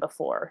I've done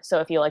before. So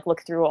if you like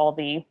look through all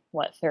the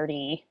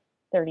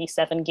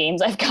 37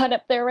 games I've got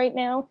up there right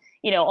now,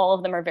 all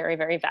of them are very,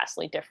 very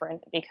vastly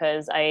different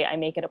because I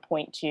make it a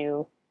point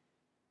to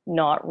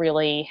not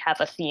really have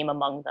a theme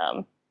among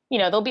them.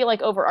 There'll be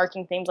like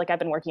overarching themes. Like I've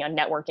been working on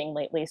networking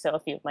lately, so a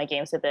few of my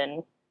games have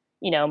been,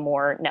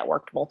 more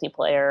networked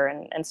multiplayer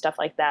and stuff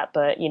like that.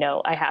 But,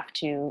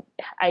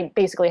 I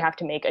basically have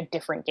to make a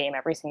different game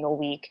every single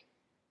week.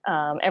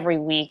 Every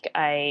week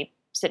I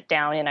sit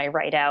down and I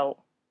write out,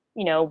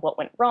 what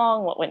went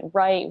wrong, what went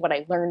right, what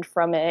I learned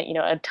from it,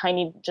 a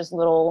tiny, just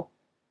little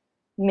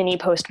mini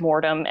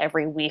post-mortem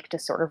every week to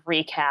sort of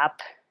recap,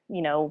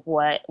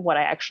 what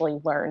I actually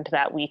learned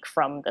that week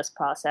from this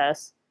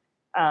process.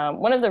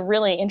 One of the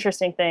really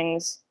interesting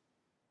things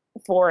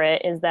for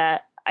it is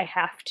that I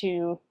have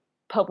to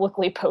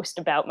publicly post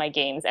about my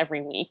games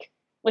every week,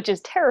 which is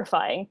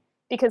terrifying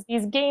because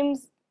these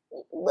games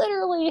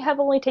literally have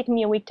only taken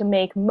me a week to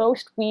make.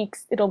 Most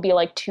weeks, it'll be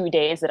like 2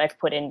 days that I've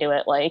put into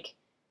it. Like,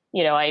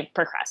 I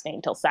procrastinate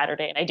until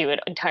Saturday and I do it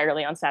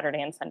entirely on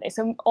Saturday and Sunday.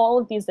 So all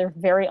of these, they're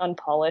very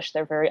unpolished,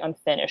 they're very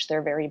unfinished,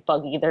 they're very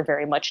buggy, they're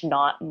very much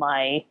not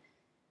my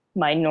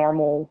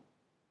normal,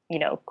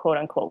 quote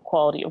unquote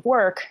quality of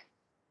work.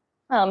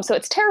 So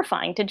it's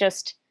terrifying to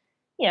just,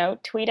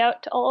 tweet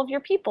out to all of your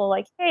people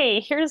like,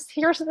 hey, here's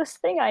this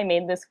thing I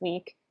made this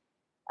week.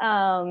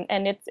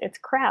 And it's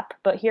crap,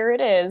 but here it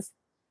is.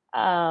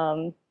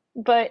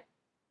 But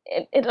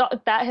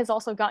that has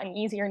also gotten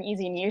easier and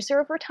easier and easier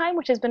over time,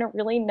 which has been a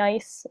really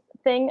nice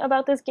thing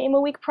about this game a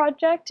week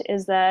project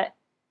is that,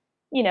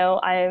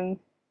 I'm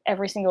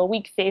every single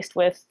week faced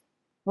with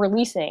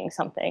releasing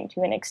something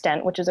to an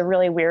extent, which is a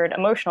really weird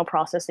emotional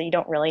process that you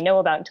don't really know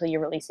about until you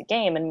release a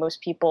game. And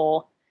most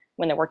people,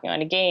 when they're working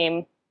on a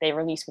game, they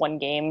release one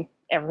game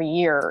every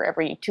year, or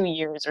every 2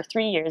 years or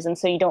 3 years. And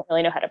so you don't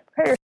really know how to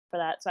prepare for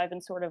that. So I've been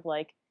sort of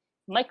like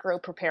micro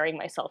preparing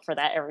myself for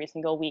that every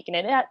single week. And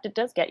it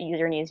does get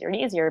easier and easier and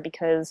easier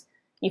because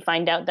you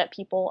find out that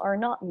people are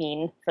not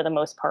mean for the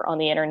most part on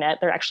the internet.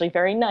 They're actually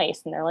very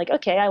nice. And they're like,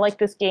 okay, I like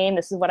this game.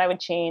 This is what I would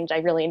change. I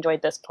really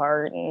enjoyed this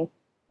part. And,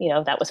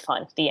 that was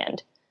fun at the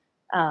end.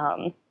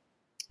 And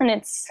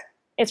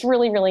it's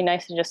really, really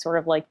nice to just sort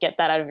of like get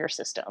that out of your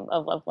system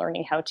of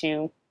learning how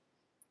to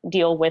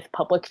deal with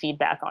public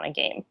feedback on a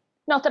game.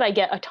 Not that I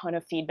get a ton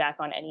of feedback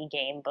on any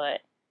game,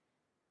 but,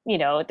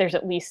 there's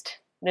at least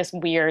this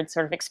weird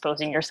sort of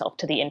exposing yourself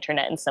to the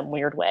internet in some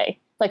weird way.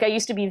 Like I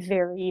used to be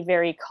very,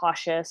 very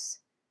cautious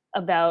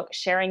about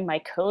sharing my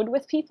code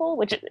with people,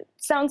 which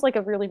sounds like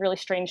a really, really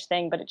strange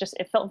thing, but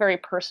it felt very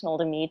personal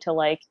to me to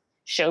like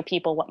show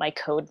people what my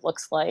code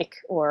looks like,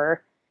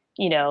 or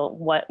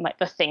what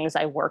the things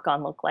I work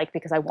on look like,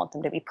 because I want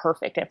them to be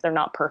perfect. If they're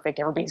not perfect,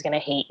 everybody's going to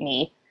hate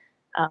me.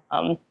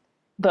 Um,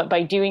 but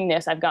by doing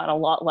this, I've gotten a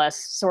lot less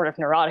sort of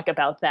neurotic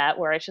about that,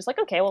 where it's just like,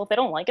 okay, well, if they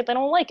don't like it, they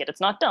don't like it. It's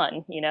not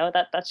done.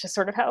 That's just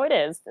sort of how it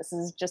is. This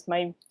is just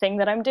my thing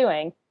that I'm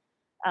doing.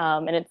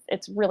 And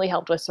it's really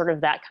helped with sort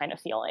of that kind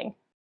of feeling.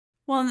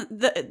 Well,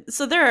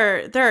 so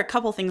there are a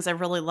couple things I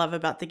really love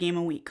about the game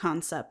a week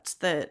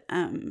concept that,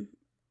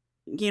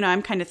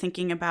 I'm kind of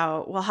thinking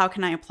about, well, how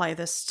can I apply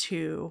this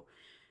to,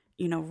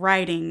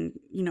 writing,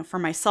 for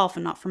myself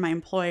and not for my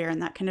employer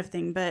and that kind of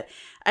thing. But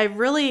I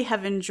really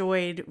have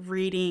enjoyed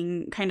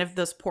reading kind of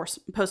those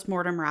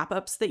post-mortem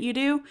wrap-ups that you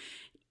do,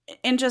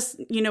 and just,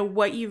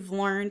 what you've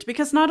learned,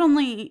 because not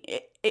only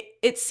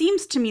it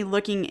seems to me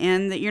looking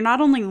in that you're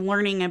not only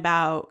learning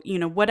about,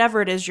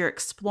 whatever it is you're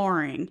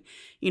exploring,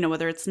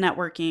 whether it's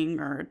networking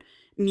or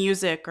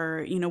music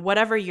or,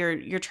 whatever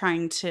you're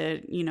trying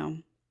to,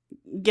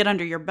 get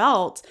under your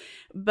belt,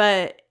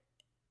 but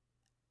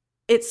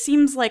it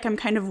seems like I'm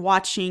kind of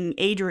watching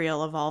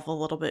Adriel evolve a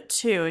little bit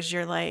too, as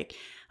you're like,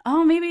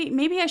 oh,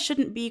 maybe I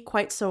shouldn't be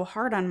quite so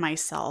hard on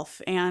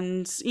myself.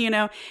 And,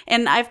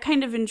 and I've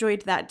kind of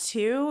enjoyed that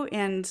too.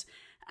 And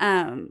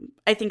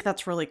I think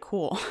that's really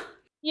cool.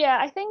 Yeah,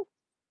 I think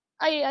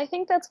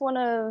that's one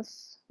of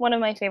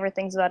my favorite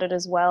things about it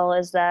as well,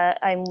 is that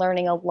I'm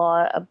learning a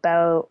lot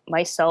about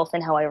myself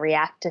and how I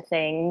react to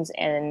things,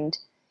 and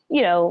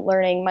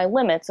learning my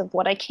limits of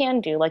what I can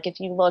do. Like if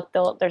you look,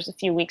 there's a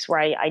few weeks where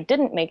I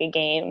didn't make a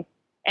game,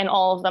 and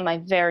all of them I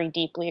very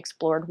deeply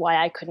explored why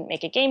I couldn't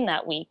make a game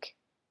that week.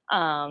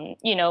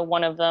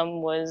 One of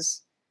them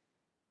was,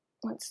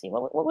 let's see,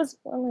 what was,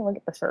 let me look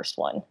at the first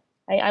one.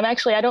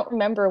 I don't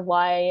remember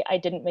why I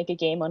didn't make a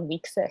game on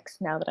week 6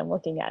 now that I'm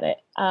looking at it.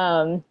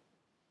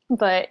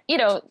 But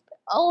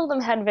all of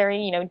them had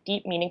very,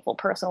 deep, meaningful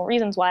personal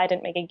reasons why I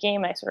didn't make a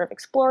game. I sort of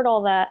explored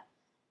all that.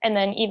 And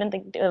then even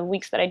the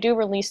weeks that I do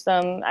release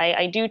them,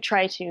 I do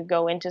try to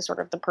go into sort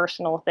of the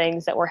personal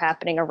things that were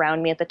happening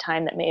around me at the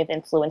time that may have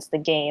influenced the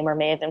game, or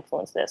may have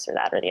influenced this or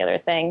that or the other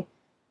thing.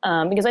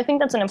 Because I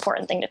think that's an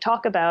important thing to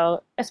talk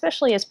about,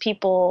 especially as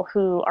people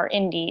who are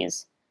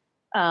indies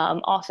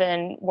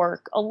often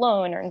work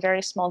alone or in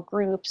very small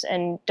groups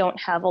and don't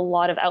have a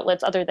lot of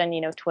outlets other than,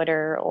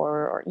 Twitter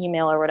or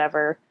email or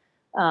whatever,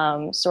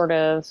 sort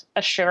of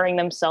assuring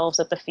themselves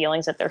that the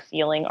feelings that they're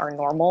feeling are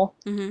normal.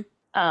 Mm-hmm.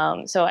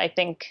 So I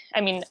think,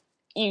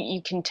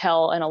 you can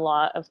tell in a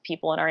lot of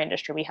people in our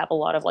industry, we have a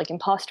lot of like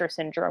imposter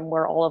syndrome,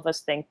 where all of us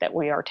think that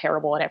we are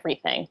terrible at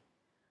everything.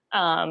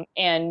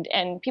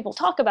 And people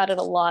talk about it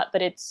a lot,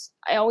 but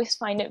I always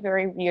find it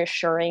very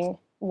reassuring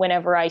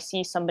whenever I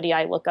see somebody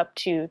I look up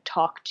to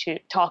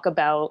talk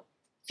about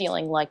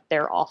feeling like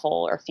they're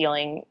awful, or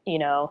feeling,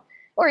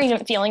 or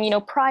even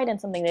feeling, pride in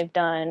something they've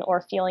done,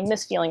 or feeling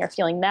this feeling or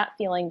feeling that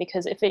feeling,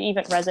 because if it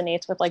even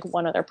resonates with like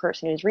one other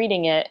person who's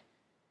reading it,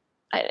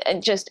 I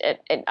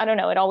don't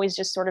know, it always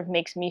just sort of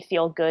makes me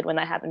feel good when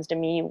that happens to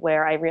me,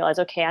 where I realize,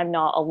 okay, I'm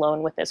not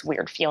alone with this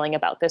weird feeling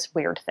about this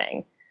weird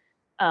thing.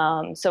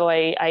 So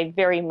I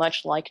very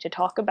much like to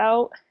talk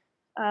about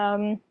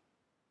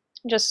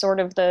just sort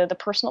of the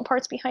personal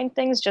parts behind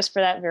things, just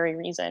for that very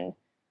reason.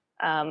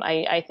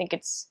 I think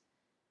it's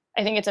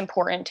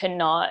important to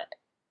not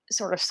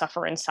sort of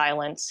suffer in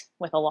silence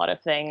with a lot of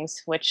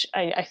things, which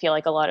I feel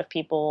like a lot of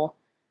people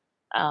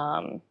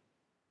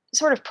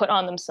sort of put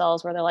on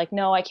themselves, where they're like,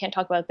 no, I can't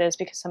talk about this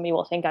because somebody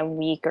will think I'm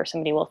weak, or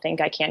somebody will think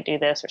I can't do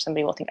this, or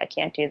somebody will think I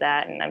can't do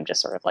that. And I'm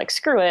just sort of like,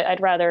 screw it. I'd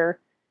rather,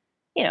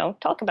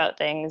 talk about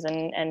things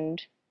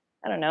and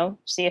I don't know,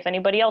 see if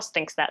anybody else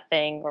thinks that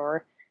thing,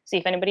 or see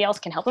if anybody else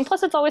can help. And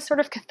plus it's always sort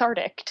of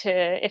cathartic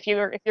to, if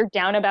you're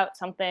down about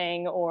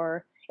something,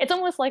 or it's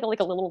almost like a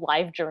little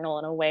live journal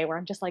in a way, where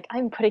I'm just like,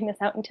 I'm putting this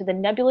out into the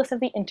nebulous of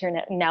the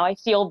internet, and now I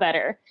feel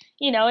better,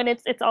 and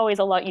it's always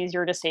a lot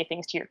easier to say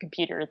things to your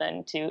computer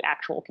than to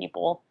actual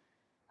people.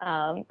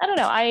 I don't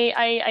know.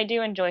 I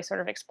do enjoy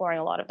sort of exploring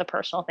a lot of the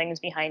personal things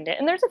behind it.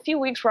 And there's a few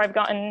weeks where I've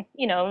gotten,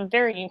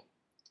 very,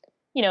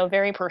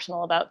 very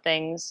personal about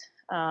things.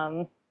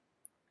 And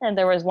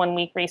there was one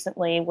week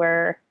recently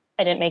where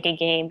I didn't make a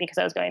game because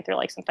I was going through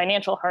like some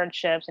financial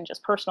hardships and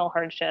just personal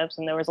hardships.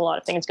 And there was a lot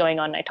of things going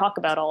on, and I talk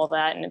about all of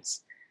that. And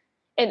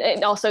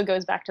it also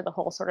goes back to the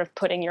whole sort of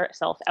putting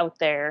yourself out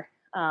there,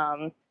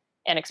 and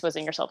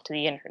exposing yourself to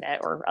the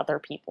internet or other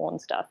people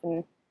and stuff.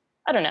 And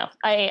I don't know,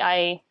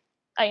 I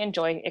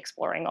enjoy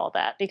exploring all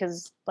that,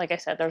 because like I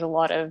said, there's a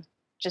lot of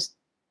just,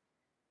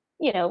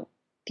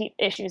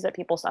 issues that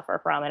people suffer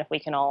from. And if we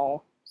can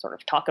all sort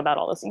of talk about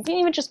all those things,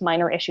 even just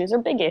minor issues or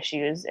big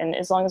issues, and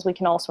as long as we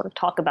can all sort of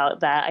talk about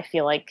that, I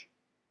feel like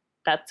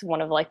that's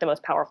one of like the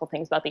most powerful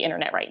things about the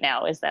internet right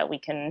now, is that we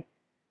can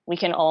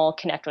all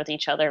connect with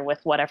each other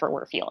with whatever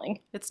we're feeling.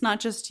 It's not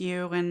just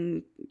you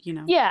and,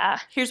 yeah,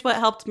 here's what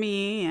helped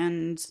me,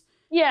 and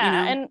you Yeah,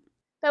 know? and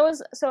that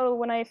was so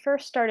when I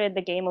first started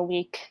the game a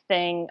week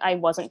thing, I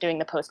wasn't doing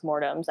the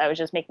postmortems. I was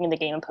just making the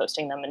game and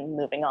posting them and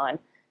moving on.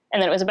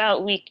 And then it was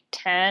about week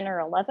 10 or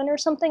 11 or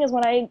something is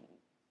when I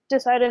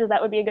decided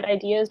that would be a good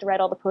idea is to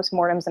write all the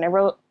postmortems. And I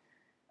wrote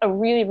a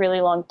really,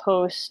 really long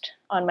post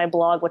on my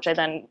blog, which I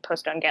then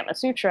posted on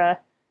Gamasutra,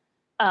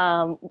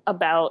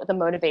 about the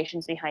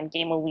motivations behind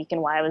Game a Week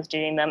and why I was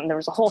doing them. There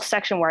was a whole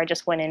section where I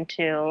just went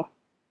into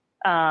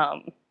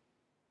um,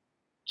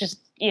 just,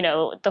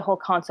 the whole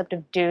concept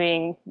of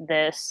doing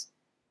this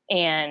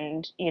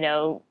and,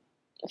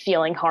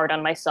 feeling hard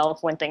on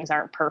myself when things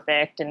aren't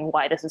perfect and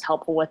why this is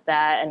helpful with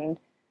that. And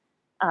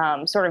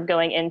sort of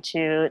going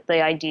into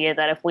the idea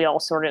that if we all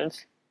sort of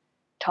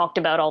talked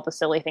about all the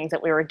silly things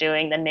that we were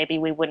doing, then maybe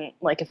we wouldn't,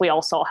 like, if we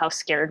all saw how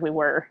scared we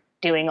were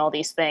doing all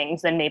these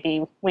things, then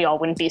maybe we all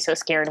wouldn't be so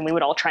scared and we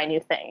would all try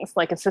new things.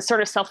 Like, it's this sort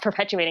of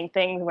self-perpetuating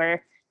thing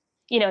where,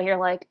 you're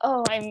like,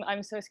 oh,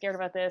 I'm so scared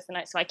about this, and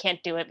so I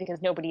can't do it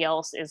because nobody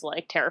else is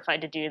like terrified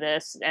to do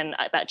this, and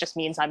that just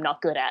means I'm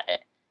not good at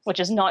it, which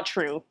is not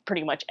true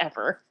pretty much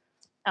ever.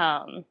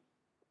 Um,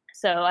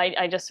 so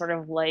I just sort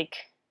of like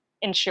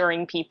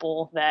ensuring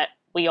people that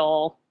we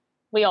all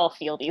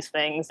feel these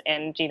things,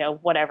 and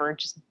whatever,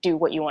 just do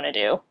what you want to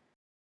do.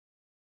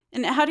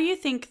 And how do you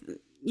think,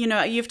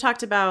 you've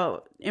talked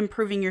about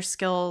improving your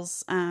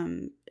skills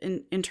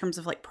in terms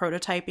of like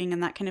prototyping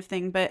and that kind of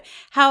thing, but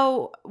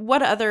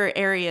what other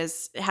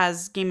areas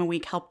has Game a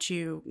Week helped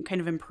you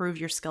kind of improve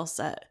your skill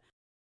set?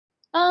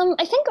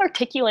 I think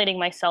articulating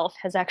myself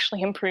has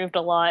actually improved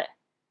a lot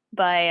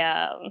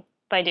by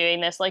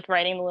doing this, like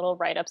writing the little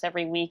write-ups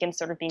every week and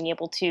sort of being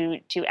able to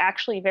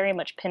actually very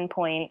much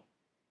pinpoint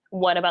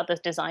what about this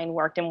design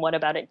worked and what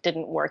about it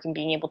didn't work, and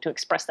being able to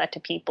express that to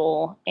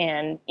people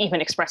and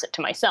even express it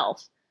to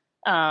myself.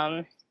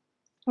 Um,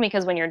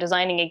 because when you're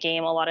designing a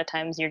game, a lot of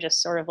times you're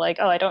just sort of like,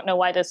 oh, I don't know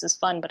why this is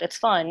fun, but it's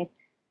fun.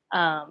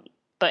 Um,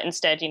 but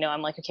instead,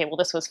 I'm like, okay, well,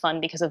 this was fun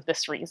because of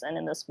this reason,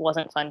 and this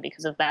wasn't fun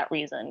because of that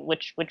reason,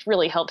 which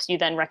really helps you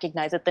then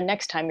recognize it the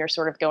next time you're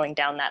sort of going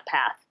down that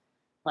path.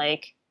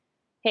 Like,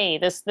 hey,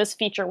 this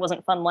feature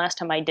wasn't fun last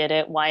time I did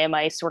it. Why am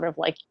I sort of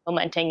like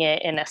implementing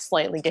it in a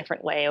slightly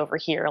different way over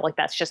here? Like,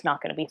 that's just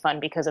not going to be fun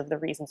because of the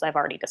reasons I've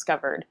already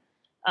discovered.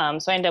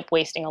 So I end up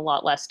wasting a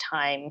lot less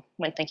time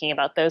when thinking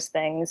about those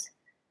things.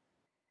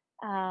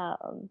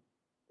 Um,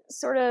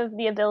 Sort of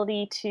the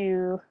ability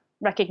to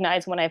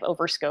recognize when I've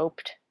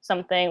overscoped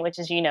something, which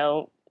is,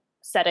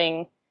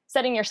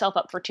 setting yourself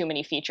up for too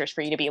many features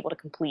for you to be able to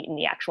complete in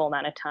the actual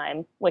amount of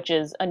time, which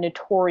is a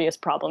notorious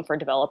problem for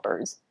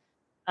developers.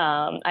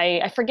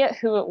 I forget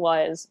who it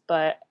was,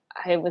 but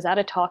I was at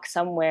a talk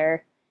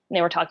somewhere and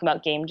they were talking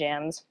about game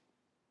jams.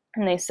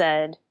 And they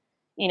said,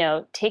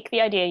 take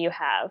the idea you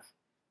have,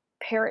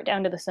 pare it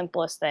down to the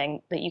simplest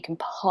thing that you can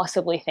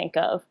possibly think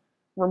of,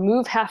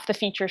 remove half the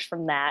features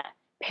from that,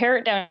 pare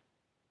it down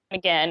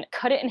again,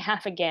 cut it in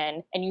half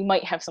again, and you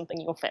might have something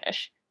you'll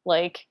finish.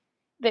 Like,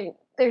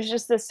 there's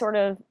just this sort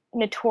of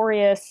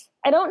notorious,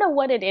 I don't know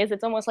what it is.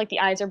 It's almost like the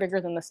eyes are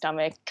bigger than the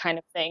stomach kind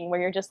of thing, where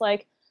you're just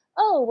like,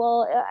 oh,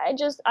 well, I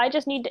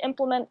just need to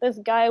implement this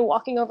guy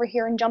walking over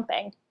here and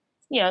jumping.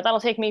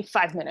 That'll take me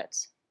 5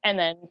 minutes. And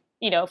then,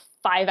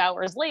 5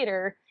 hours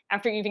later,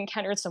 after you've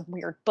encountered some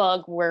weird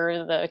bug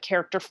where the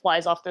character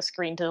flies off the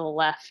screen to the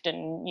left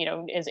and,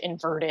 is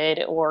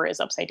inverted or is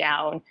upside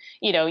down,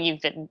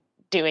 you've been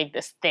doing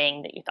this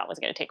thing that you thought was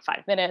going to take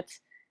 5 minutes,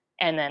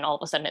 and then all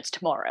of a sudden it's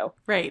tomorrow.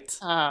 Right.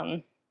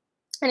 And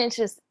it's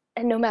just,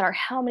 and no matter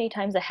how many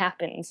times it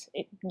happens,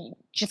 you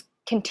just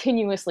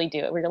continuously do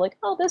it where you're like,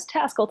 oh, this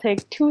task will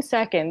take 2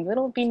 seconds.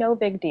 It'll be no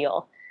big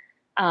deal.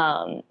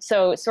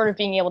 So sort of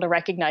being able to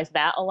recognize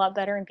that a lot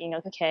better and being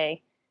like,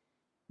 okay,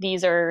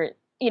 these are,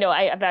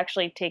 I've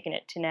actually taken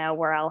it to now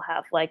where I'll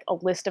have like a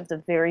list of the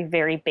very,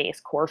 very base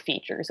core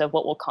features of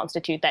what will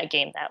constitute that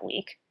game that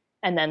week.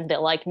 And then the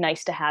like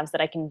nice to haves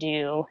that I can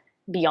do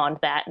beyond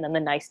that, and then the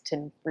nice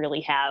to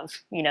really have,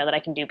 that I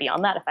can do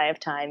beyond that if I have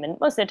time. And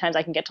most of the times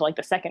I can get to like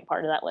the second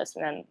part of that list,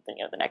 and then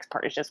the next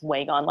part is just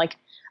way gone. Like,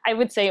 I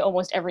would say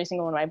almost every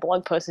single one of my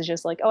blog posts is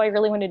just like, oh, I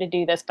really wanted to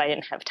do this, but I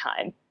didn't have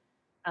time.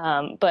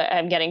 But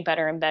I'm getting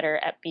better and better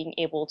at being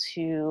able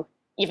to,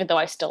 even though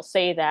I still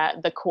say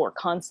that, the core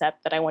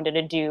concept that I wanted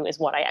to do is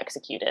what I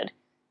executed.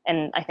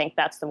 And I think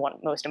that's the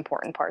most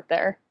important part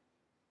there.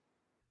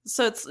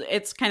 So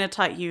it's kind of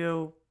taught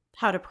you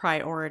how to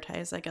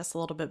prioritize, I guess, a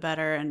little bit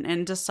better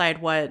and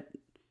decide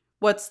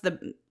what's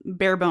the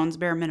bare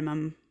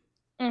minimum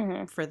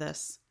for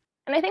this.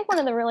 And I think one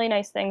of the really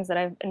nice things that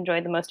I've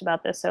enjoyed the most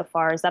about this so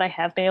far is that I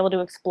have been able to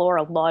explore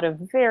a lot of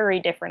very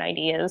different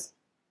ideas.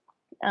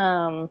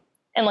 And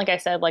like I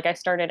said, like I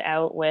started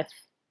out with,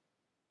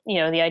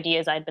 the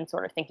ideas I'd been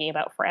sort of thinking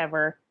about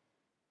forever.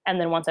 And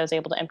then once I was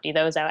able to empty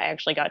those out, I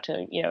actually got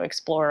to,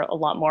 explore a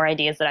lot more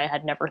ideas that I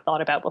had never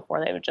thought about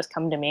before. They would just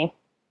come to me.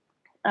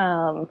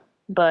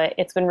 But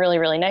it's been really,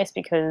 really nice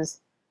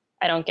because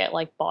I don't get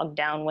like bogged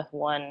down with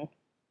one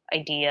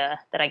idea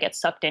that I get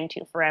sucked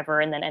into forever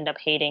and then end up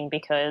hating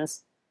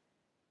because,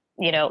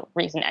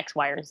 reason X,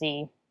 Y, or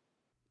Z.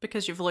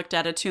 Because you've looked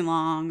at it too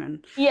long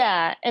and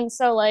Yeah, and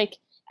so like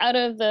out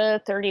of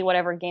the 30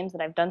 whatever games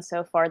that I've done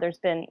so far, there's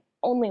been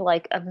only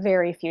like a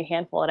very few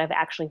handful that I've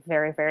actually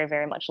very, very,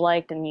 very much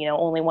liked, and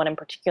only one in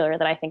particular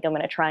that I think I'm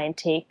going to try and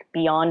take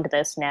beyond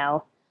this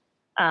now.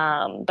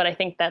 But I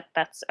think that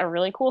that's a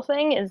really cool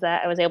thing is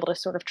that I was able to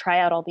sort of try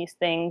out all these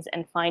things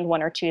and find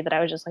one or two that I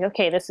was just like,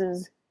 okay, this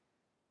is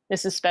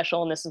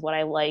special and this is what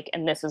I like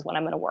and this is what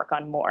I'm going to work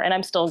on more. And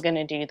I'm still going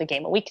to do the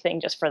game a week thing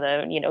just for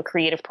the,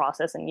 creative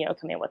process and,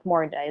 come in with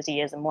more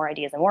ideas and more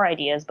ideas and more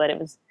ideas. But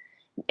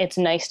it's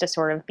nice to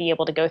sort of be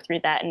able to go through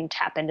that and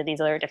tap into these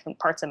other different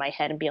parts of my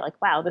head and be like,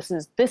 wow, this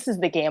is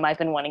the game I've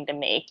been wanting to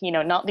make,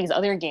 not these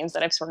other games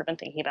that I've sort of been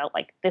thinking about,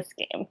 like this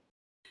game.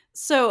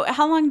 So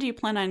how long do you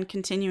plan on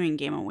continuing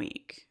Game a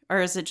Week?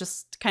 Or is it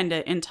just kind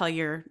of until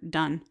you're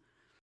done?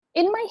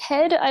 In my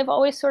head, I've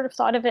always sort of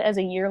thought of it as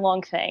a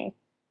year-long thing.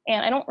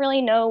 And I don't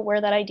really know where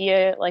that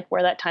idea, like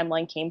where that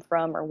timeline came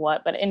from or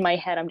what, but in my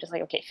head, I'm just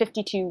like, okay,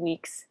 52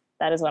 weeks,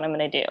 that is what I'm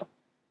going to do.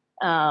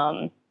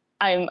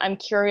 I'm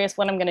curious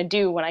what I'm going to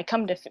do when I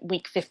come to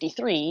week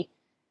 53,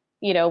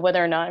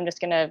 whether or not I'm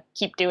just going to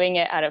keep doing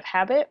it out of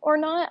habit or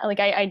not. Like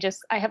I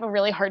have a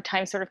really hard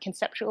time sort of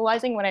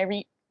conceptualizing when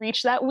I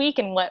reach that week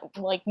and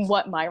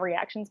what my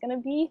reaction is going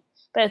to be.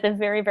 But at the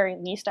very, very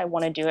least, I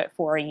want to do it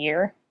for a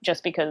year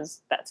just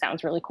because that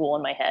sounds really cool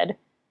in my head.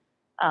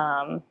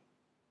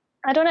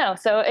 I don't know.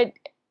 So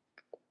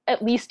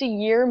at least a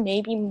year,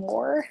 maybe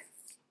more.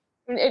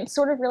 It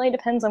sort of really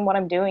depends on what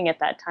I'm doing at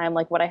that time,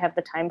 like what I have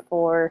the time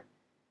for.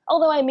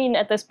 Although, I mean,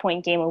 at this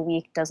point, Game a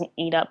Week doesn't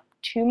eat up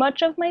too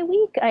much of my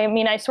week. I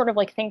mean, I sort of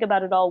like think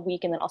about it all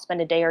week and then I'll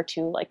spend a day or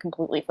two like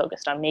completely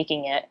focused on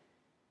making it.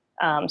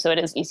 So it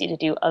is easy to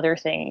do other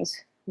things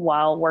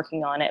while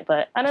working on it.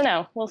 But I don't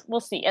know. We'll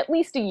see. At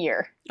least a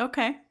year.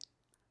 Okay.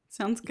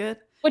 Sounds good.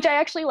 Which I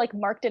actually like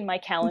marked in my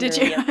calendar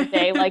the other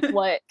day, like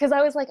what? Because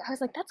I was like,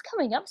 that's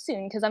coming up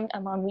soon because I'm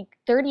on week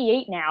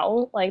 38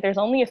 now. Like, there's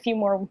only a few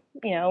more,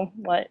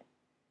 what?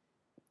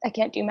 I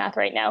can't do math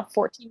right now.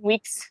 14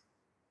 weeks,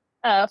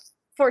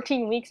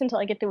 14 weeks until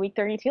I get to week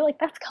 32. Like,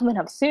 that's coming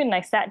up soon. And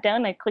I sat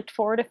down, I clicked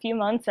forward a few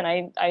months, and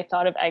I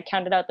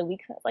counted out the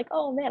weeks. And I was like,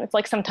 oh man, it's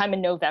like sometime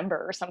in November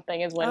or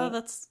something is when. Oh,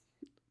 that's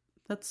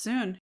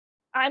soon.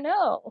 I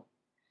know.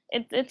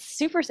 It's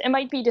super. It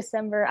might be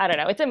December. I don't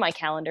know. It's in my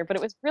calendar, but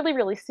it was really,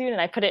 really soon, and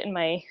I put it in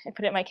my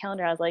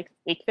calendar. I was like,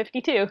 week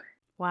 52.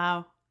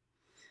 Wow.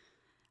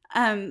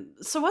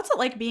 So what's it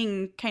like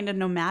being kind of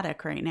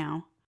nomadic right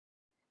now?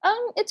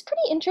 It's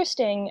pretty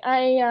interesting.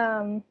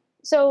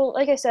 So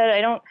like I said,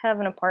 I don't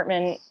have an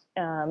apartment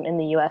in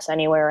the U.S.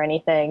 anywhere or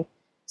anything.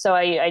 So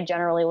I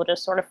generally will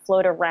just sort of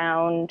float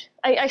around.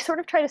 I sort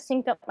of try to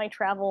sync up my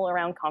travel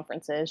around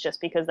conferences, just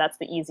because that's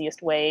the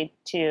easiest way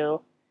to.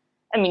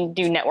 I mean,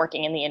 do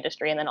networking in the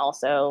industry and then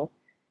also,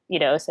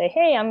 say,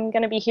 hey, I'm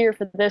going to be here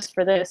for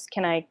this.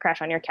 Can I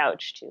crash on your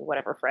couch to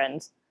whatever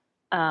friends?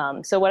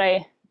 So what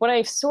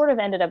I sort of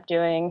ended up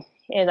doing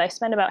is I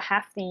spend about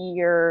half the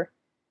year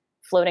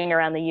floating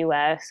around the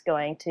U.S.,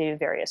 going to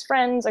various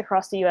friends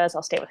across the U.S.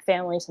 I'll stay with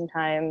family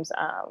sometimes.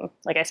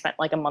 Like I spent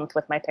like a month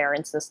with my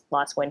parents this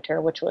last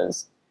winter, which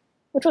was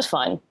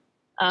fun.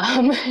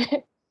 So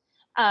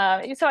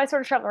I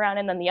sort of travel around,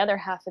 and then the other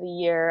half of the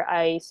year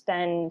I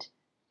spend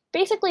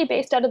basically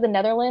based out of the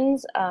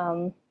Netherlands,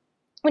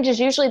 which is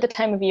usually the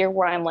time of year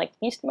where I'm like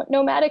least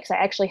nomadic. So I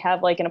actually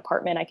have like an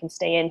apartment I can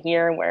stay in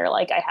here where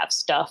like I have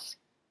stuff.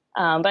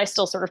 But I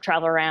still sort of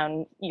travel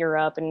around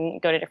Europe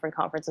and go to different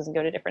conferences and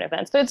go to different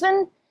events. But it's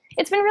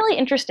been really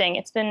interesting.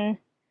 It's been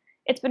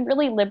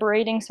really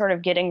liberating sort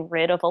of getting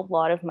rid of a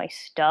lot of my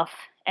stuff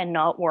and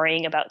not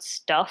worrying about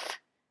stuff.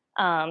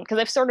 Because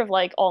I've sort of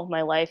like all of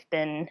my life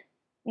been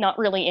not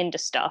really into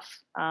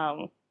stuff.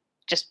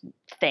 Just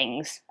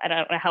things. I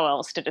don't know how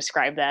else to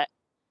describe that.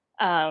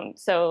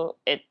 So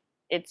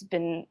it's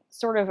been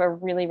sort of a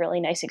really, really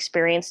nice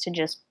experience to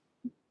just,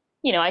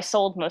 I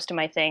sold most of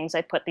my things.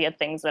 I put the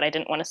things that I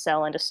didn't want to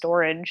sell into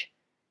storage.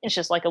 It's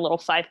just like a little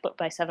 5-foot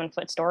by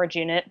 7-foot storage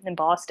unit in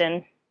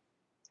Boston.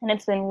 And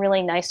it's been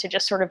really nice to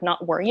just sort of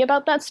not worry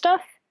about that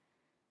stuff.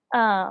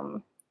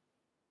 And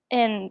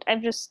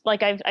I've just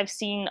like I've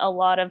seen a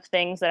lot of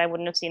things that I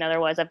wouldn't have seen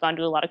otherwise. I've gone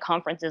to a lot of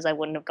conferences I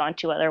wouldn't have gone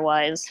to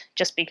otherwise,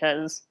 just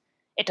because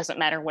it doesn't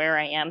matter where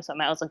I am, so I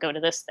might as well go to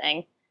this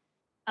thing.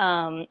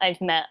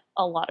 I've met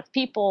a lot of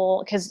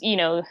people because,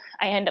 I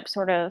end up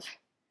sort of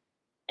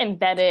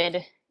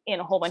embedded in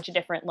a whole bunch of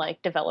different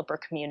like developer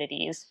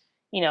communities.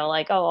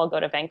 Like, oh, I'll go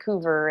to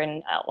Vancouver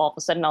and all of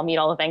a sudden I'll meet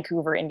all the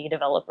Vancouver indie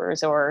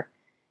developers, or,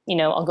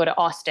 I'll go to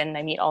Austin and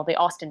I meet all the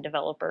Austin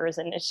developers.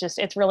 And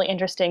it's really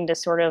interesting to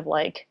sort of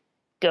like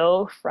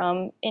go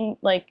from in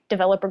like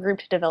developer group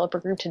to developer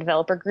group to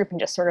developer group and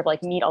just sort of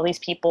like meet all these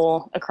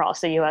people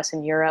across the US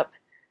and Europe.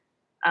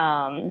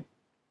 And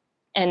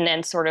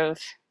then sort of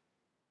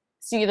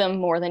see them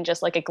more than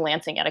just like a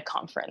glancing at a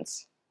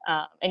conference.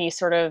 And you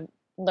sort of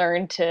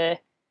learn to,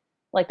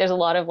 like, there's a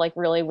lot of like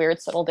really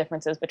weird subtle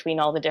differences between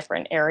all the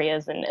different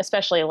areas, and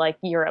especially like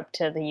Europe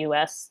to the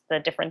US, the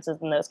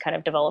differences in those kind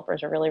of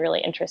developers are really,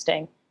 really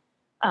interesting.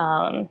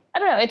 I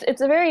don't know,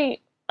 it's a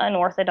very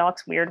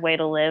unorthodox, weird way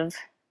to live.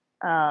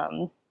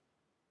 Um,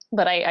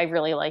 but I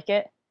really like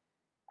it.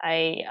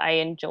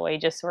 I enjoy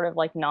just sort of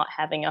like not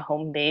having a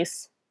home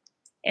base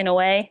in a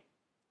way.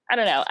 I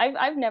don't know.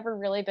 I've never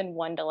really been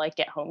one to like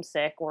get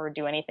homesick or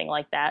do anything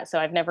like that. So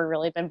I've never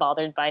really been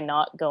bothered by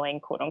not going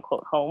quote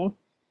unquote home.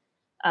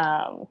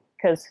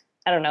 Because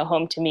I don't know,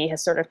 home to me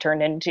has sort of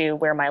turned into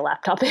where my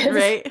laptop is.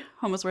 Right?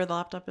 Home is where the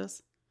laptop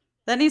is.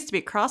 That needs to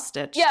be cross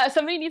stitched. Yeah,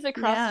 somebody needs to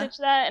cross Yeah. stitch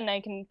that and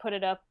I can put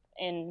it up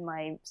in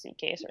my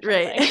suitcase or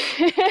Right.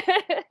 something.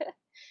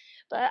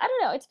 But I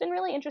don't know. It's been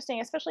really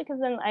interesting, especially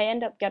because then I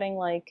end up getting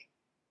like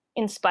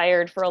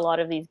inspired for a lot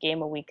of these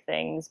game a week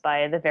things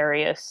by the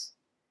various,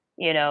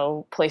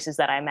 places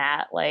that I'm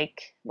at.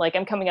 Like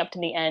I'm coming up to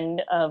the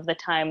end of the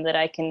time that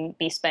I can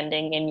be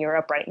spending in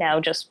Europe right now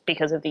just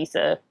because of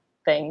visa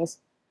things.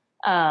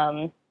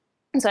 Um,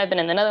 so I've been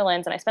in the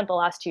Netherlands and I spent the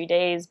last 2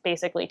 days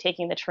basically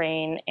taking the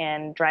train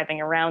and driving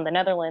around the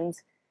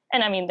Netherlands.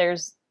 And I mean,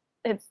 there's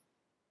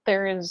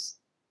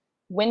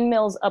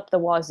windmills up the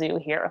wazoo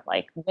here,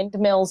 like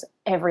windmills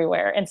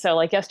everywhere. And so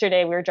like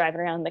yesterday we were driving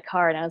around in the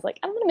car and I was like,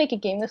 I'm going to make a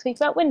game this week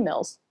about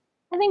windmills.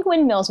 I think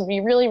windmills would be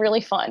really,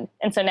 really fun.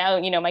 And so now,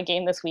 my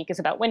game this week is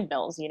about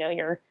windmills.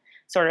 You're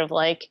sort of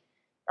like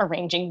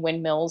arranging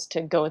windmills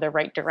to go the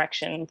right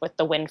direction with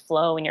the wind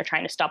flow and you're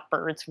trying to stop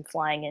birds from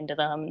flying into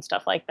them and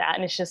stuff like that.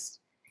 And it's just,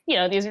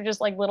 these are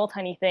just like little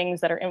tiny things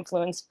that are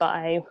influenced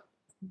by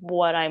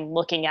what I'm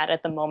looking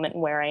at the moment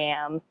and where I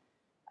am,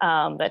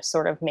 that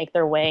sort of make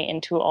their way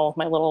into all of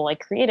my little like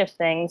creative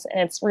things. And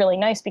it's really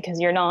nice because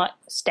you're not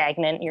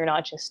stagnant. You're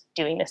not just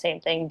doing the same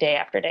thing day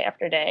after day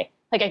after day.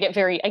 Like I get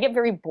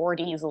very bored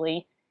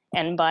easily.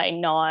 And by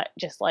not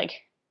just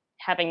like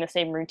having the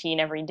same routine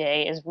every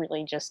day is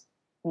really just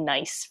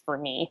nice for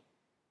me.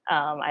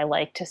 I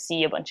like to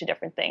see a bunch of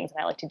different things and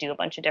I like to do a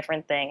bunch of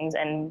different things.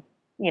 And,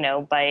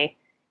 by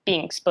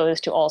being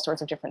exposed to all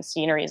sorts of different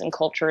sceneries and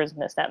cultures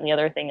and this, that, and the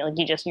other thing,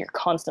 like you're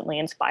constantly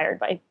inspired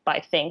by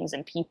things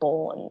and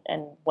people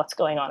and what's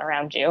going on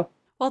around you.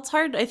 Well, it's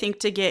hard, I think,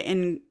 to get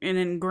in an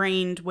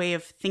ingrained way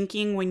of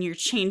thinking when you're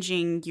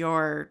changing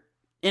your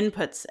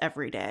inputs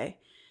every day.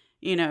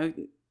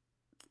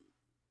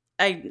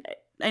 I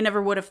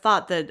never would have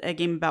thought that a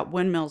game about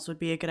windmills would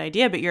be a good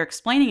idea, but you're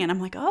explaining it. I'm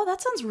like, oh,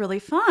 that sounds really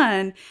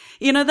fun.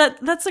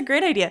 That's a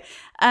great idea.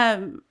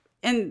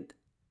 And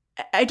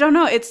I don't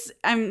know.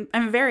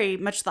 I'm very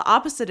much the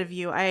opposite of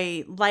you.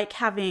 I like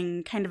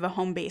having kind of a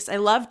home base. I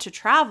love to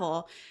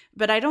travel,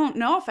 but I don't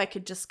know if I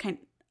could just kind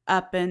of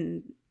up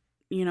and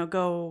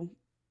go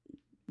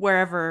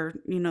wherever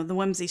the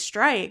whimsy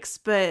strikes.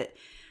 But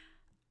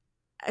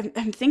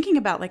I'm thinking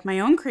about like my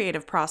own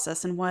creative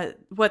process and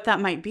what that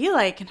might be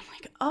like, and I'm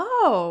like,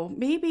 oh,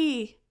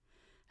 maybe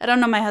I don't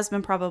know. My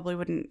husband probably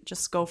wouldn't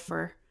just go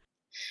for.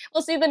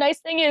 Well, see, the nice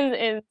thing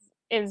is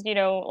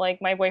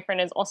like my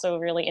boyfriend is also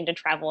really into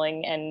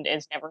traveling and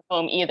is never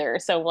home either.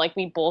 So like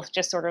we both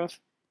just sort of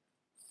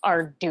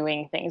are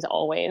doing things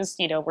always.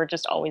 We're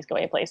just always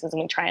going places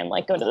and we try and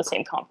like go to the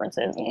same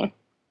conferences and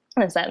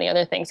this, that, and the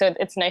other thing. So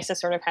it's nice to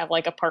sort of have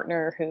like a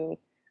partner who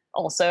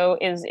also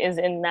is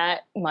in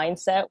that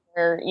mindset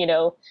where,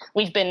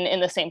 we've been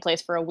in the same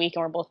place for a week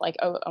and we're both like,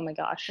 oh my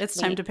gosh, It's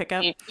time to pick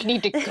up. We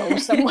need to go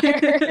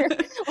somewhere.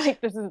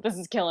 Like this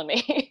is killing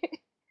me.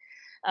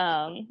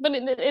 But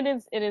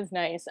it is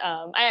nice.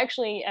 I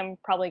actually am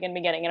probably going to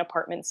be getting an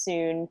apartment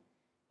soon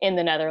in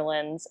the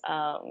Netherlands.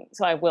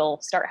 So I will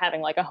start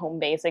having like a home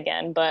base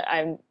again, but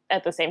I'm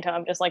at the same time,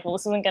 I'm just like, well,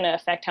 this isn't going to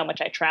affect how much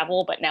I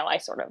travel, but now I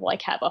sort of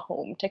like have a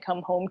home to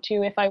come home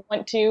to if I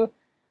want to.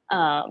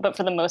 But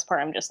for the most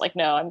part, I'm just like,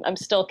 no, I'm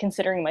still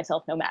considering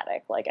myself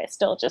nomadic. Like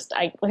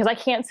because I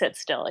can't sit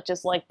still. It's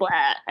just like, blah,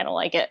 I don't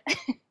like it.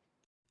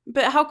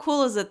 But how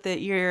cool is it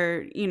that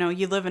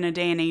you live in a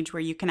day and age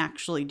where you can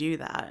actually do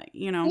that,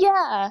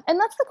 Yeah, and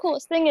that's the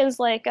coolest thing is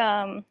like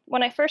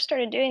when I first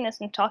started doing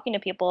this and talking to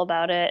people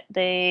about it,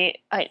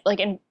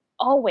 and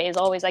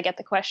always I get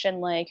the question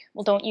like,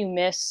 well, don't you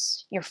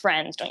miss your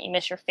friends? Don't you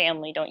miss your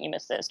family? Don't you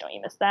miss this? Don't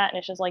you miss that? And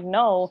it's just like,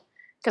 no,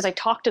 because I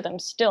talk to them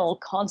still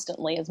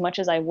constantly as much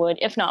as I would,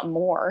 if not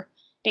more,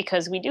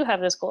 because we do have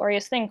this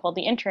glorious thing called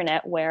the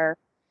internet where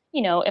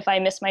if I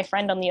miss my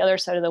friend on the other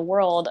side of the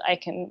world, I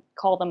can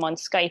call them on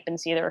Skype and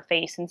see their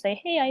face and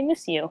say, hey, I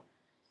miss you.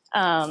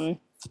 And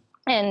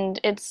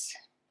it's,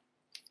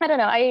 I don't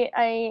know,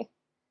 I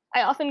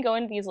often go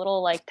into these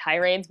little like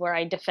tirades where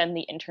I defend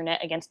the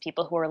internet against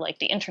people who are like,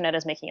 the internet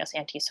is making us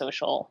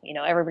antisocial.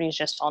 Everybody's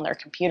just on their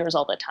computers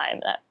all the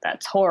time.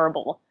 That's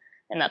horrible.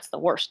 And that's the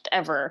worst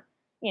ever.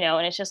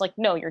 And it's just like,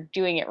 no, you're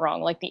doing it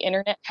wrong. Like the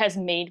internet has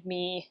made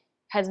me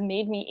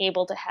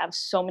able to have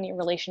so many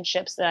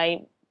relationships that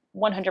I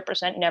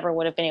 100% never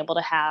would have been able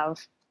to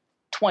have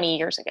 20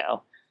 years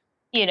ago.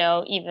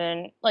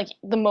 Even like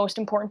the most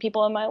important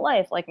people in my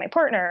life, like my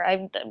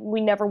partner,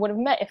 we never would have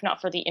met if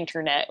not for the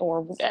internet,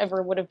 or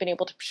ever would have been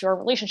able to pursue a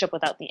relationship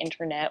without the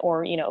internet,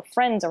 or,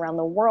 friends around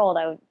the world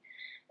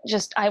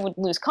I would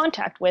lose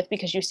contact with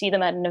because you see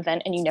them at an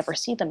event and you never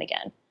see them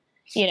again.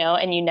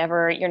 and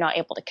you're not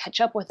able to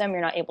catch up with them,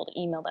 you're not able to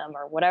email them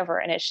or whatever.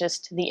 And it's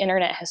just the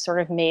internet has sort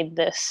of made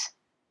us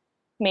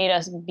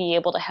be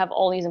able to have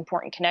all these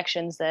important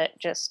connections that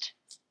just,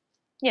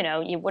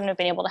 you wouldn't have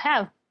been able to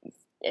have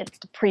in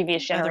the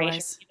previous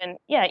generation.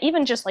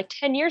 Even just like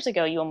 10 years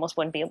ago, you almost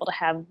wouldn't be able to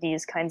have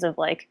these kinds of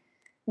like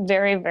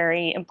very,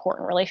 very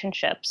important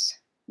relationships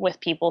with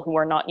people who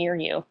are not near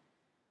you.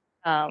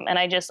 And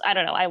I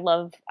don't know. I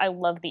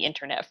love the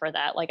internet for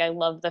that. Like, I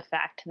love the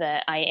fact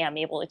that I am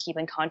able to keep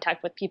in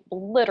contact with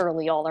people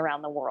literally all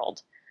around the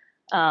world,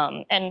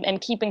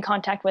 and keep in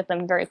contact with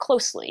them very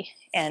closely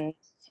and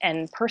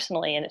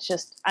personally. And it's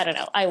just, I don't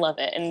know. I love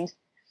it. And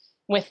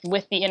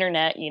with the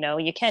internet,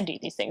 you can do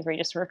these things where you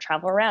just sort of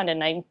travel around.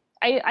 And I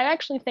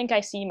actually think I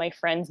see my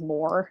friends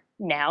more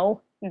now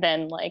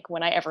than like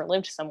when I ever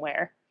lived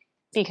somewhere,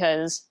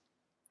 because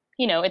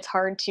it's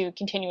hard to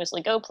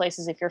continuously go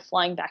places if you're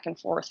flying back and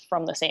forth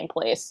from the same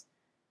place,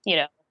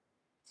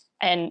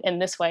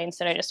 and this way,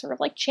 instead I just sort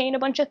of like chain a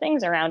bunch of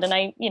things around, and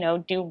I,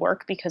 do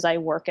work because I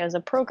work as a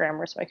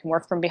programmer, so I can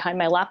work from behind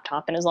my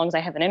laptop. And as long as I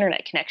have an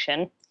internet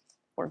connection,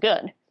 we're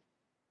good.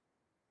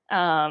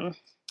 I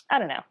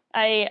don't know.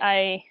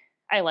 I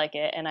like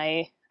it. And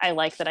I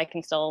like that I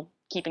can still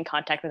keep in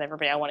contact with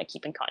everybody I want to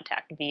keep in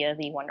contact via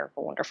the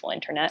wonderful, wonderful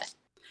internet.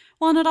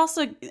 Well, and it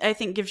also, I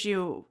think, gives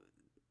you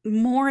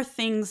more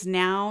things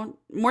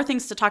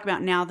to talk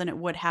about now than it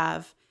would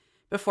have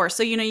before.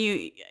 So,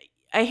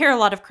 I hear a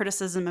lot of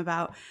criticism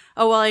about,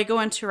 oh, well, I go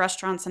into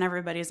restaurants and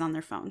everybody's on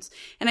their phones.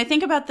 And I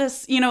think about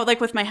this,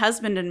 like with my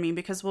husband and me,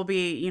 because we'll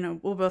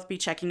both be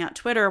checking out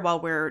Twitter while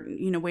we're,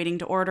 waiting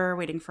to order,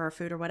 waiting for our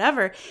food or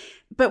whatever.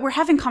 But we're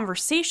having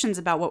conversations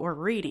about what we're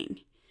reading.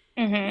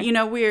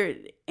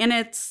 Mm-hmm. And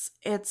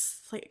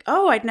it's like,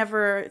 oh, I'd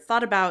never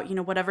thought about,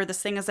 whatever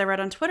this thing is I read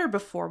on Twitter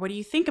before. What do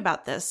you think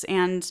about this?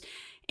 And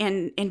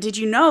did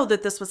you know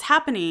that this was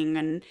happening?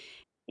 And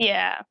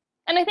yeah.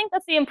 And I think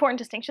that's the important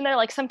distinction there.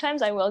 Like,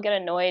 sometimes I will get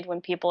annoyed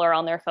when people are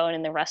on their phone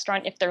in the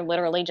restaurant, if they're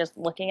literally just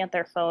looking at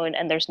their phone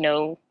and there's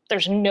no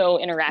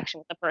interaction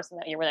with the person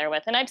that you were there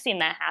with. And I've seen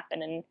that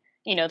happen. And,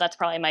 that's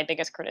probably my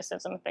biggest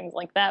criticism of things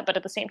like that. But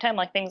at the same time,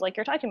 like things like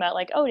you're talking about,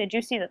 like, oh, did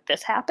you see that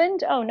this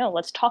happened? Oh, no,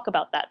 let's talk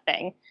about that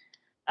thing.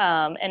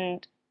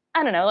 And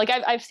I don't know, like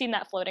I've seen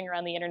that floating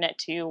around the internet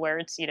too, where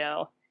it's,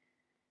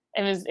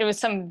 it was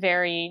some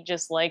very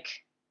just like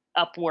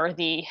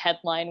Upworthy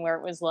headline where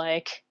it was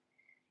like,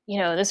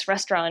 this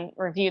restaurant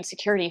reviewed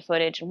security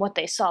footage and what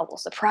they saw will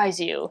surprise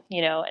you,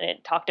 and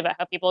it talked about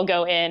how people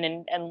go in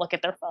and look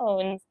at their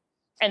phones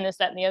and this,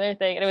 that, and the other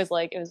thing. And it was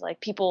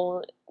like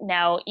people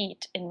now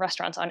eat in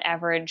restaurants on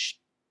average,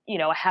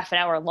 a half an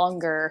hour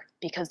longer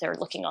because they're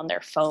looking on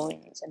their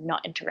phones and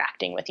not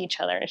interacting with each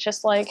other. And it's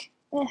just like,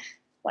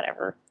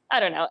 whatever. I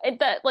don't know.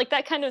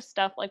 That kind of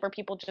stuff, like where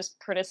people just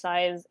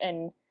criticize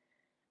and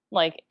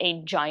like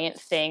a giant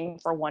thing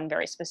for one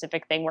very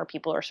specific thing, where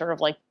people are sort of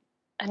like,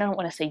 I don't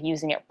want to say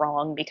using it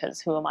wrong, because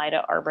who am I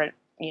to arbitrate,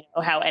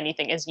 how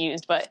anything is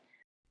used, but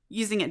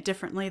using it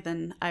differently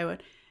than I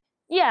would.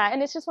 Yeah.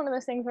 And it's just one of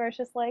those things where it's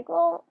just like,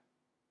 well,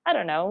 I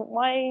don't know,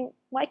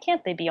 why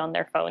can't they be on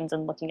their phones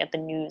and looking at the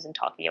news and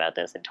talking about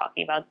this and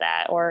talking about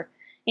that? Or,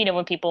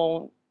 when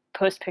people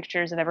post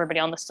pictures of everybody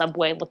on the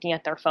subway looking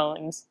at their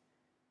phones,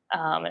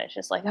 and it's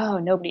just like, oh,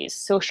 nobody's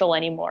social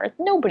anymore.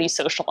 Nobody's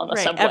social on the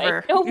subway.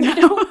 Ever.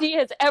 Nobody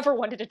has ever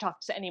wanted to talk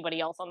to anybody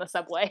else on the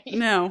subway.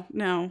 No,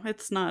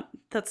 it's not.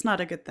 That's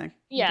not a good thing.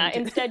 Yeah.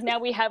 Instead, now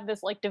we have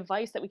this like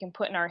device that we can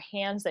put in our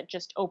hands that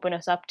just open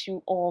us up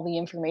to all the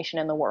information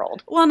in the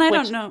world. Well, and I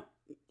don't know,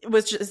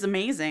 which is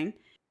amazing.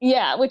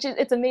 Yeah,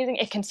 it's amazing.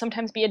 It can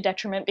sometimes be a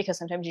detriment, because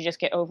sometimes you just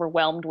get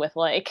overwhelmed with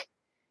like,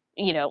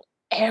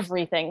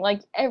 everything.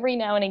 Like every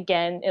now and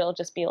again, it'll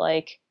just be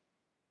like,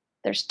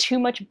 there's too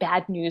much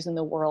bad news in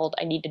the world.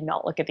 I need to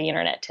not look at the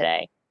internet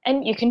today.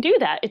 And you can do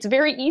that. It's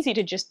very easy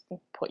to just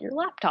put your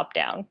laptop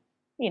down,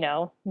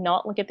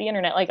 not look at the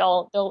internet. Like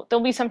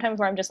there'll be sometimes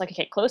where I'm just like,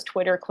 okay, close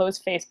Twitter, close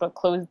Facebook,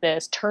 close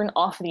this, turn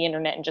off the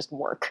internet and just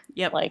work.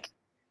 Yep. Like,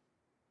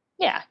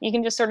 yeah, you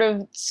can just sort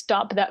of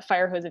stop that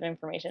fire hose of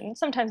information.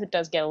 Sometimes it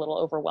does get a little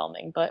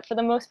overwhelming, but for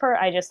the most part,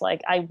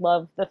 I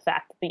love the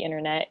fact that the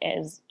internet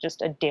is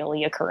just a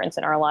daily occurrence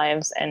in our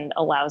lives and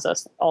allows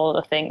us all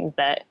of the things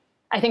that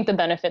I think the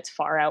benefits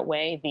far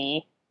outweigh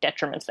the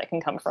detriments that can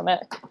come from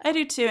it. I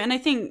do too. And I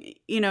think,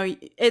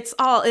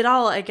 it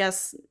all, I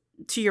guess,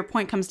 to your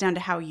point, comes down to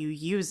how you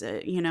use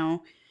it.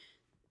 You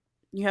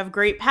have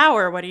great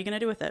power. What are you going to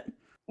do with it?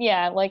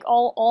 Yeah. Like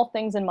all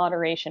things in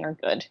moderation are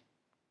good.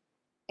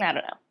 I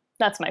don't know.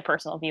 That's my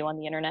personal view on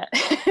the internet.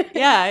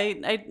 Yeah,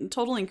 I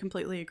totally and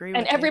completely agree with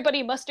you. And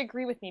everybody must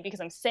agree with me because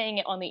I'm saying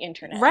it on the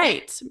internet.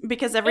 Right.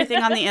 Because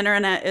everything on the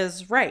internet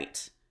is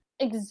right.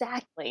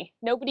 Exactly.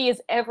 Nobody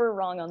is ever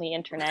wrong on the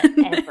internet,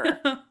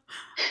 ever.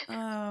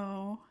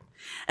 Oh,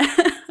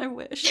 I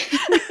wish.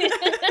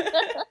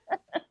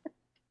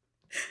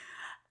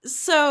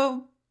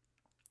 So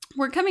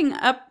we're coming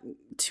up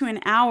to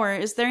an hour.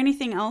 Is there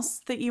anything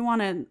else that you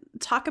want to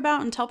talk about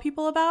and tell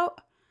people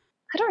about?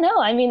 I don't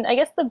know. I mean, I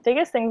guess the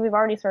biggest things we've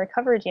already sort of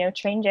covered,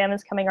 Train Jam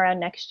is coming around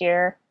next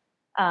year.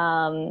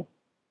 Um,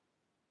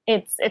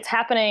 it's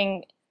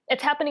happening.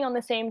 It's happening on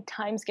the same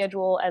time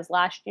schedule as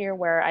last year,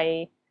 where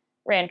I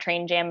ran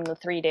Train Jam in the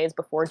 3 days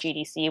before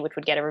GDC, which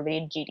would get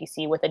everybody to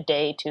GDC with a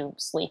day to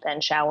sleep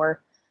and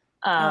shower.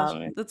 Oh,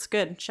 Um, that's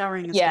good.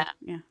 Showering is yeah,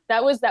 good. Yeah.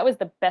 that was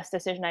the best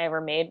decision I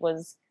ever made,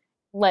 was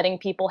letting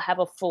people have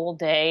a full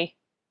day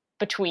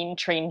between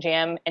Train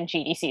Jam and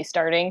GDC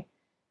starting.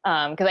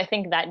 Because I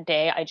think that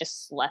day I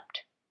just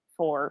slept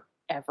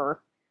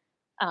forever.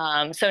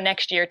 So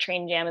next year,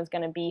 Train Jam is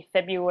going to be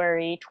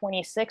February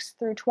 26th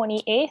through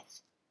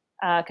 28th,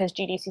 because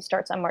GDC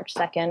starts on March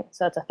 2nd.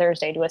 So that's a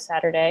Thursday to a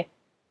Saturday.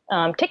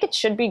 Tickets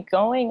should be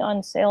going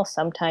on sale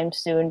sometime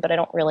soon, but I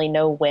don't really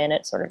know when.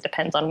 It sort of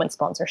depends on when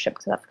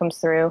sponsorship stuff comes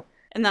through.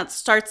 And that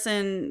starts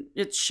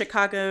it's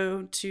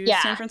Chicago to San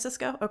Yeah.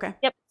 Francisco? Okay.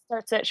 Yep.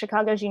 Starts at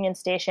Chicago's Union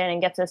Station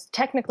and gets us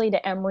technically to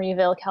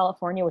Emeryville,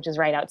 California, which is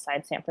right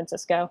outside San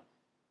Francisco.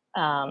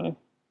 Um,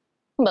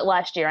 but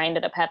last year I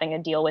ended up having a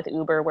deal with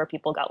Uber where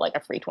people got like a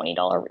free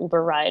 $20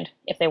 Uber ride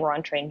if they were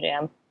on Train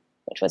Jam,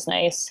 which was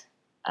nice.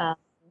 Um,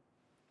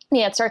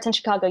 yeah, it starts in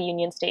Chicago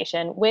Union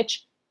Station,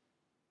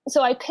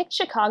 so I picked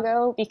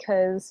Chicago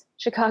because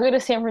Chicago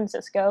to San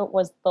Francisco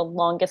was the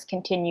longest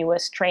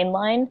continuous train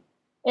line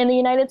in the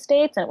United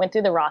States, and it went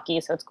through the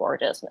Rockies, so it's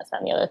gorgeous, and this,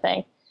 that, and the other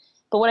thing.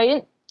 But what I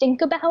didn't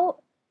think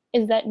about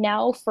is that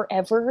now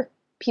forever,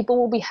 people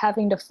will be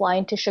having to fly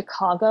into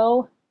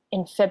Chicago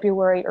in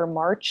February or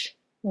March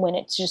when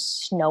it's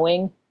just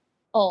snowing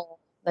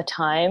all the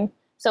time.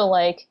 So,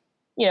 like,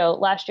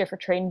 last year for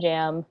Train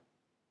Jam,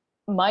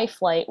 my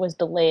flight was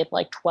delayed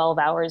like 12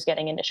 hours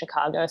getting into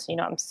Chicago. So,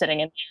 I'm sitting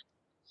in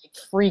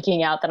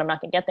freaking out that I'm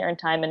not going to get there in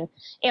time. And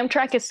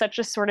Amtrak is such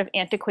a sort of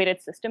antiquated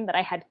system that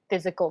I had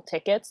physical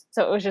tickets.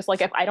 So it was just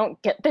like, if I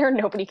don't get there,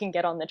 nobody can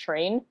get on the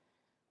train.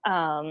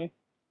 And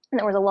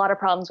there was a lot of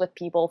problems with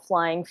people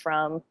flying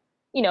from,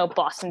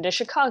 Boston to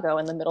Chicago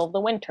in the middle of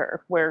the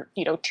winter, where,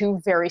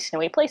 two very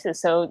snowy places.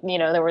 So,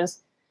 there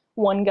was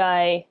one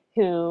guy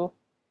who,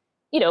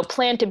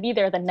 planned to be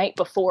there the night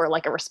before,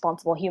 like a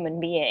responsible human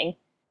being,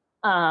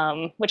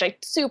 which I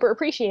super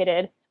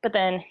appreciated. But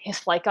then his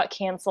flight got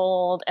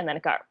canceled, and then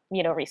it got,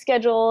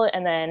 rescheduled,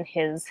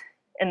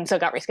 and so it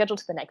got rescheduled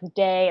to the next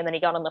day, and then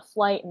he got on the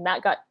flight, and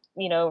that got,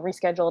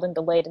 rescheduled and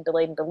delayed and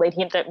delayed and delayed.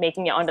 He ended up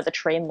making it onto the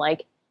train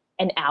like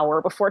an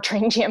hour before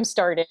Train Jam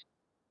started.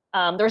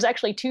 There was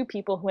actually two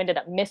people who ended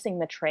up missing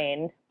the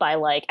train by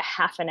like a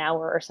half an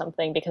hour or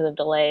something because of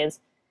delays,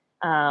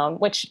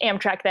 which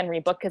Amtrak then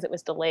rebooked because it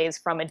was delays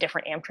from a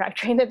different Amtrak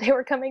train that they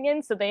were coming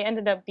in. So they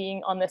ended up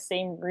being on the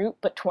same route,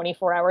 but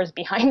 24 hours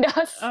behind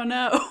us. Oh,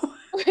 no.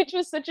 Which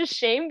was such a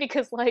shame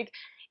because, like,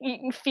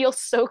 you feel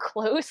so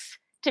close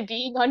to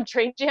being on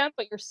Train Jam,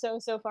 but you're so,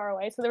 so far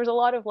away. So there was a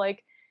lot of,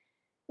 like,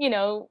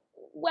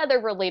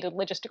 weather-related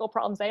logistical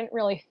problems I didn't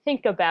really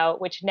think about,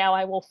 which now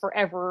I will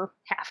forever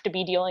have to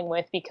be dealing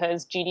with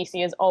because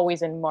GDC is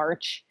always in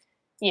March,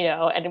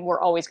 and we're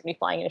always going to be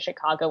flying into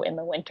Chicago in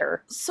the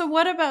winter. So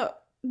what about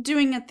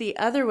doing it the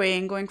other way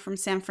and going from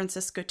San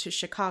Francisco to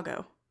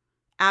Chicago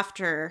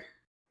after?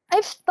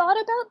 I've thought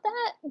about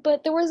that,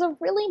 but there was a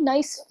really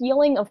nice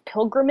feeling of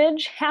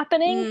pilgrimage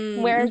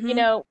happening where,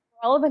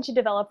 all a bunch of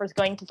developers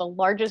going to the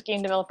largest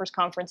game developers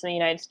conference in the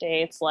United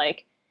States,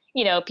 like,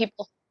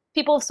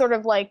 people sort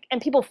of like,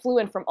 and people flew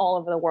in from all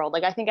over the world.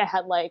 Like, I think I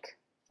had like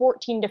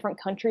 14 different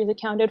countries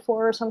accounted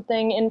for or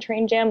something in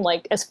Train Jam,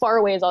 like as far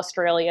away as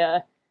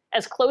Australia,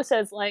 as close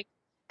as like,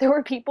 there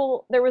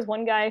was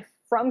one guy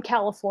from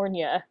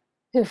California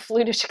who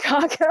flew to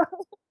Chicago.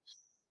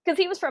 Because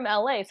he was from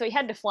LA, so he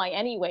had to fly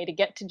anyway to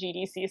get to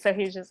GDC. So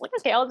he's just like,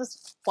 okay, I'll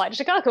just fly to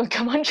Chicago and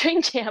come on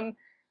Train Jam.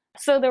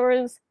 So there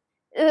was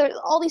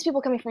all these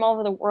people coming from all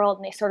over the world,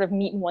 and they sort of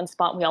meet in one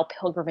spot, and we all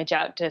pilgrimage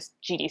out to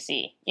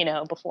GDC,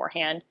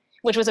 beforehand,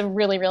 which was a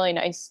really, really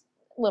nice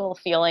little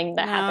feeling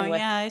that happened.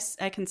 Yeah,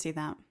 I can see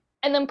that.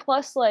 And then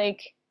plus,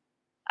 like,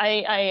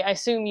 I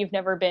assume you've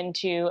never been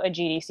to a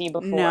GDC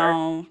before.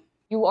 No.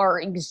 You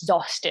are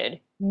exhausted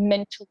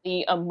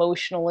mentally,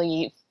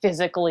 emotionally,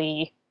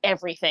 physically,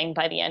 everything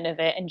by the end of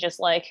it. And just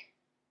like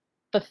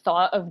the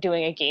thought of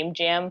doing a game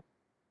jam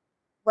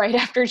right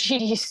after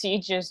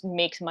GDC just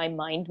makes my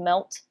mind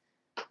melt.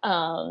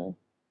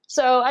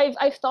 So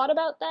I've thought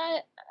about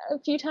that a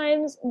few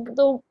times.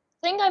 The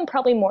thing I'm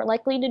probably more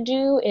likely to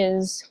do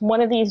is one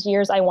of these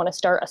years I want to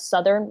start a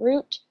southern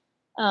route,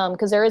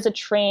 because there is a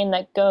train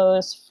that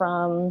goes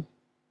from,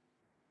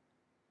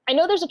 I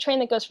know there's a train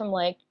that goes from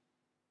like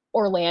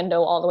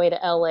Orlando all the way to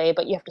LA,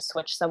 but you have to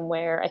switch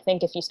somewhere. I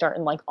think if you start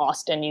in like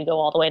Austin, you go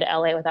all the way to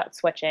LA without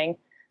switching.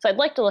 So I'd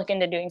like to look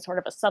into doing sort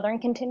of a southern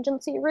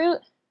contingency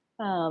route.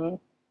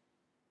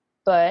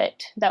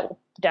 But that will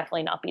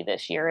definitely not be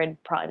this year.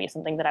 It'd probably be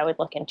something that I would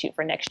look into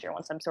for next year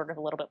once I'm sort of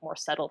a little bit more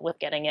settled with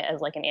getting it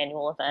as like an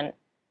annual event,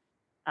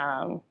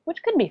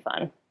 which could be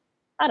fun.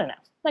 I don't know.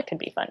 That could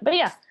be fun. But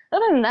yeah,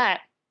 other than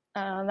that,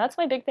 that's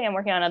my big thing I'm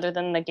working on other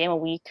than the Game a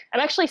Week. I'm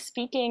actually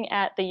speaking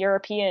at the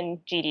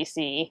European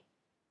GDC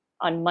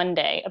on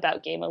Monday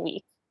about Game a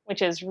Week,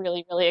 which is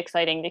really, really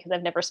exciting because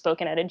I've never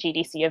spoken at a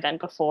GDC event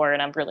before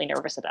and I'm really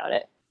nervous about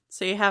it.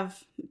 So you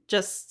have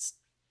just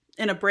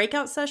in a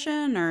breakout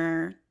session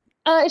or?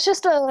 It's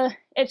just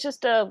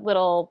a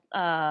little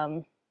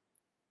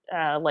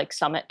like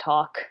summit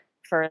talk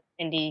for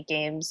indie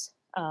games.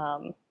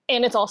 And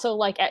it's also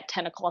like at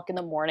 10 o'clock in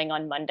the morning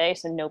on Monday,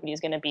 so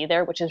nobody's going to be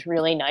there, which is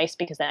really nice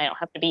because then I don't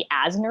have to be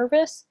as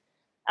nervous.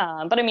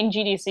 But I mean,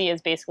 GDC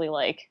is basically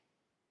like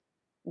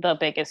the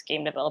biggest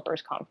game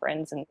developers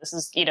conference, and this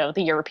is, the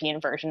European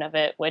version of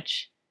it,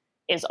 which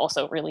is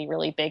also really,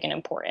 really big and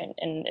important.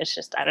 And it's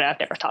just, I don't know, I've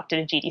never talked at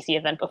a GDC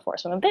event before,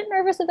 so I'm a bit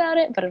nervous about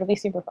it, but it'll be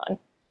super fun.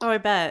 Oh, I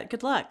bet.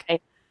 Good luck.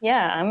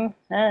 Yeah,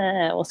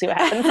 we'll see what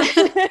happens.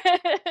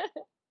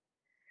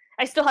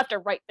 I still have to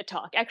write the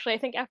talk. Actually, I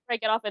think after I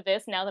get off of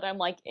this, now that I'm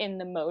like in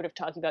the mode of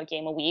talking about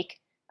Game a Week,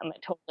 I'm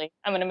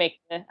gonna make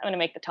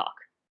the talk.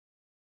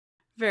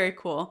 Very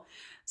cool.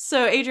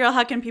 So, Adriel,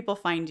 how can people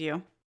find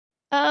you?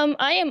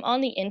 I am on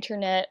the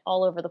internet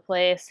all over the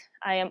place.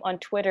 I am on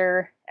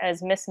Twitter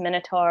as Miss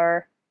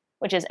Minotaur,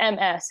 which is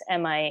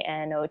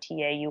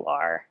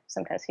MSMINOTAUR.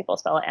 Sometimes people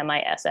spell it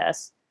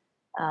MISS.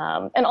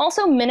 And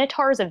also,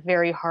 Minotaur is a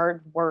very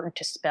hard word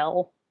to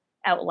spell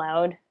out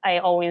loud. I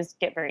always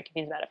get very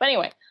confused about it. But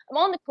anyway, I'm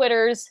on the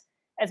Twitters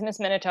as Miss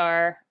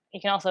Minotaur.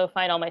 You can also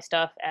find all my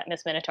stuff at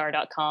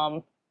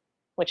missminotaur.com,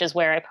 which is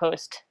where I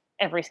post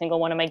every single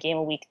one of my Game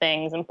a Week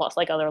things, and plus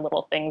like other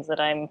little things that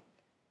I'm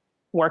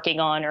working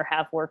on or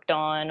have worked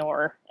on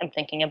or am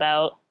thinking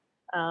about.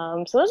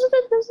 So those are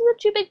the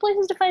two big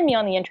places to find me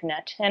on the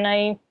internet. And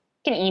you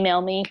can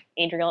email me,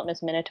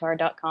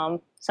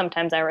 adriel@missminotaur.com.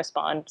 Sometimes I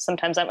respond.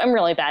 Sometimes I'm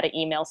really bad at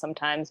email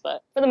sometimes,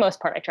 but for the most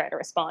part, I try to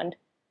respond.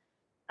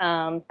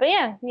 But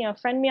yeah,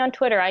 friend me on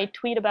Twitter. I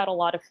tweet about a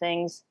lot of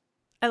things.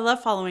 I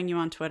love following you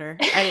on Twitter.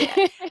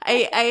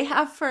 I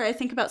have for I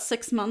think about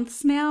 6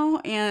 months now,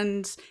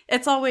 and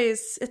it's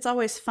always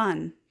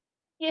fun.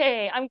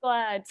 Yay, I'm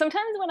glad.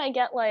 Sometimes when I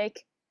get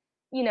like,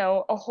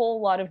 a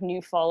whole lot of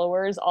new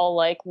followers, I'll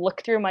like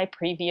look through my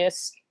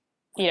previous,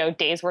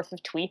 days worth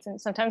of tweets,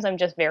 and sometimes I'm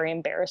just very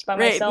embarrassed by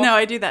myself. No,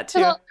 I do that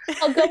too.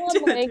 I'll go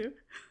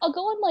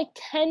on like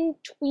 10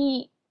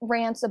 tweet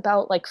rants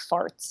about like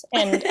farts,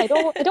 and I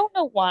don't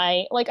know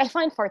why. Like, I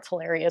find farts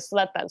hilarious, so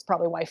that's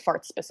probably why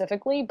farts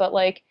specifically. But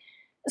like,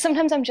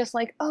 sometimes I'm just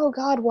like, oh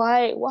God,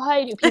 why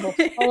do people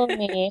follow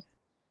me?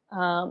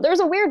 There was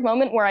a weird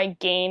moment where I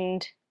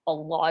gained a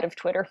lot of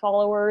Twitter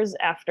followers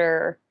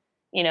after,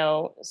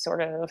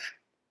 sort of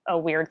a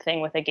weird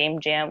thing with a game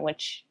jam,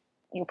 which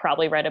you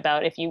probably read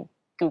about if you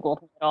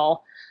Googled it at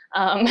all.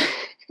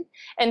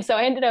 And so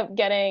I ended up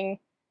getting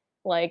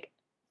like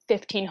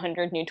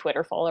 1,500 new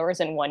Twitter followers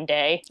in one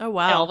day. Oh,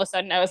 wow. And all of a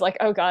sudden I was like,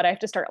 oh God, I have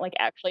to start like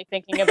actually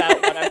thinking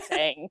about what I'm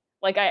saying.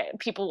 Like,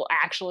 people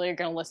actually are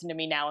going to listen to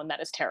me now, and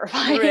that is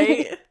terrifying.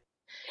 Right.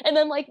 And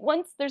then like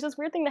once there's this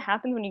weird thing that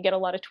happens when you get a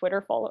lot of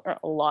Twitter or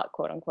a lot,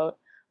 quote unquote,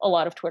 a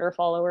lot of Twitter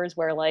followers,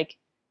 where like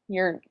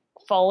your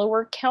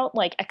follower count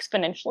like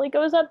exponentially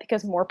goes up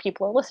because more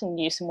people are listening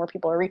to you, so more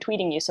people are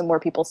retweeting you, so more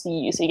people see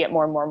you, so you get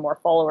more and more and more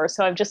followers.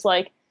 So I've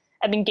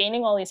been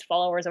gaining all these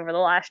followers over the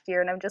last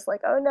year, and I'm just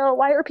like, oh no,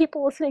 why are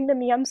people listening to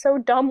me? I'm so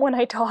dumb when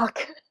I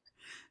talk.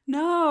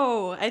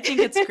 No, I think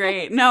it's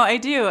great. No, I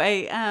do.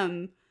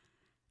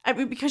 I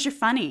mean, because you're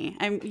funny.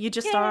 You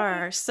just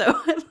are. So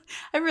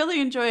I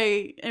really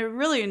enjoy,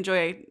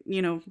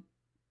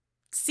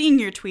 seeing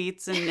your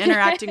tweets and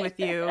interacting with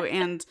you.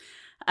 And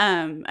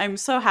I'm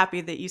so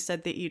happy that you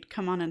said that you'd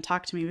come on and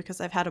talk to me,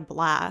 because I've had a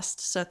blast.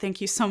 So thank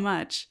you so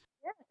much.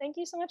 Yeah, thank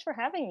you so much for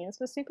having me. This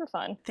was super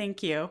fun.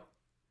 Thank you.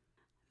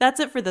 That's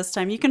it for this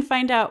time. You can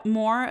find out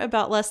more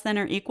about Less Than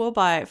or Equal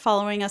by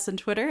following us on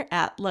Twitter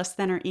at Less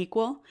Than or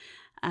Equal,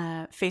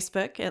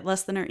 Facebook at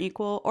Less Than or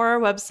Equal, or our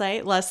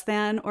website,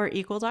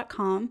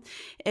 lessthanorequal.com.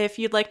 If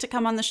you'd like to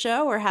come on the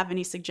show or have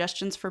any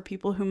suggestions for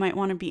people who might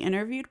want to be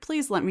interviewed,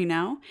 please let me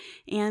know.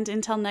 And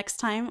until next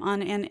time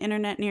on an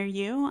internet near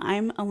you,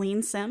 I'm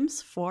Aline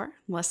Sims for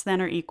Less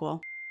Than or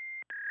Equal.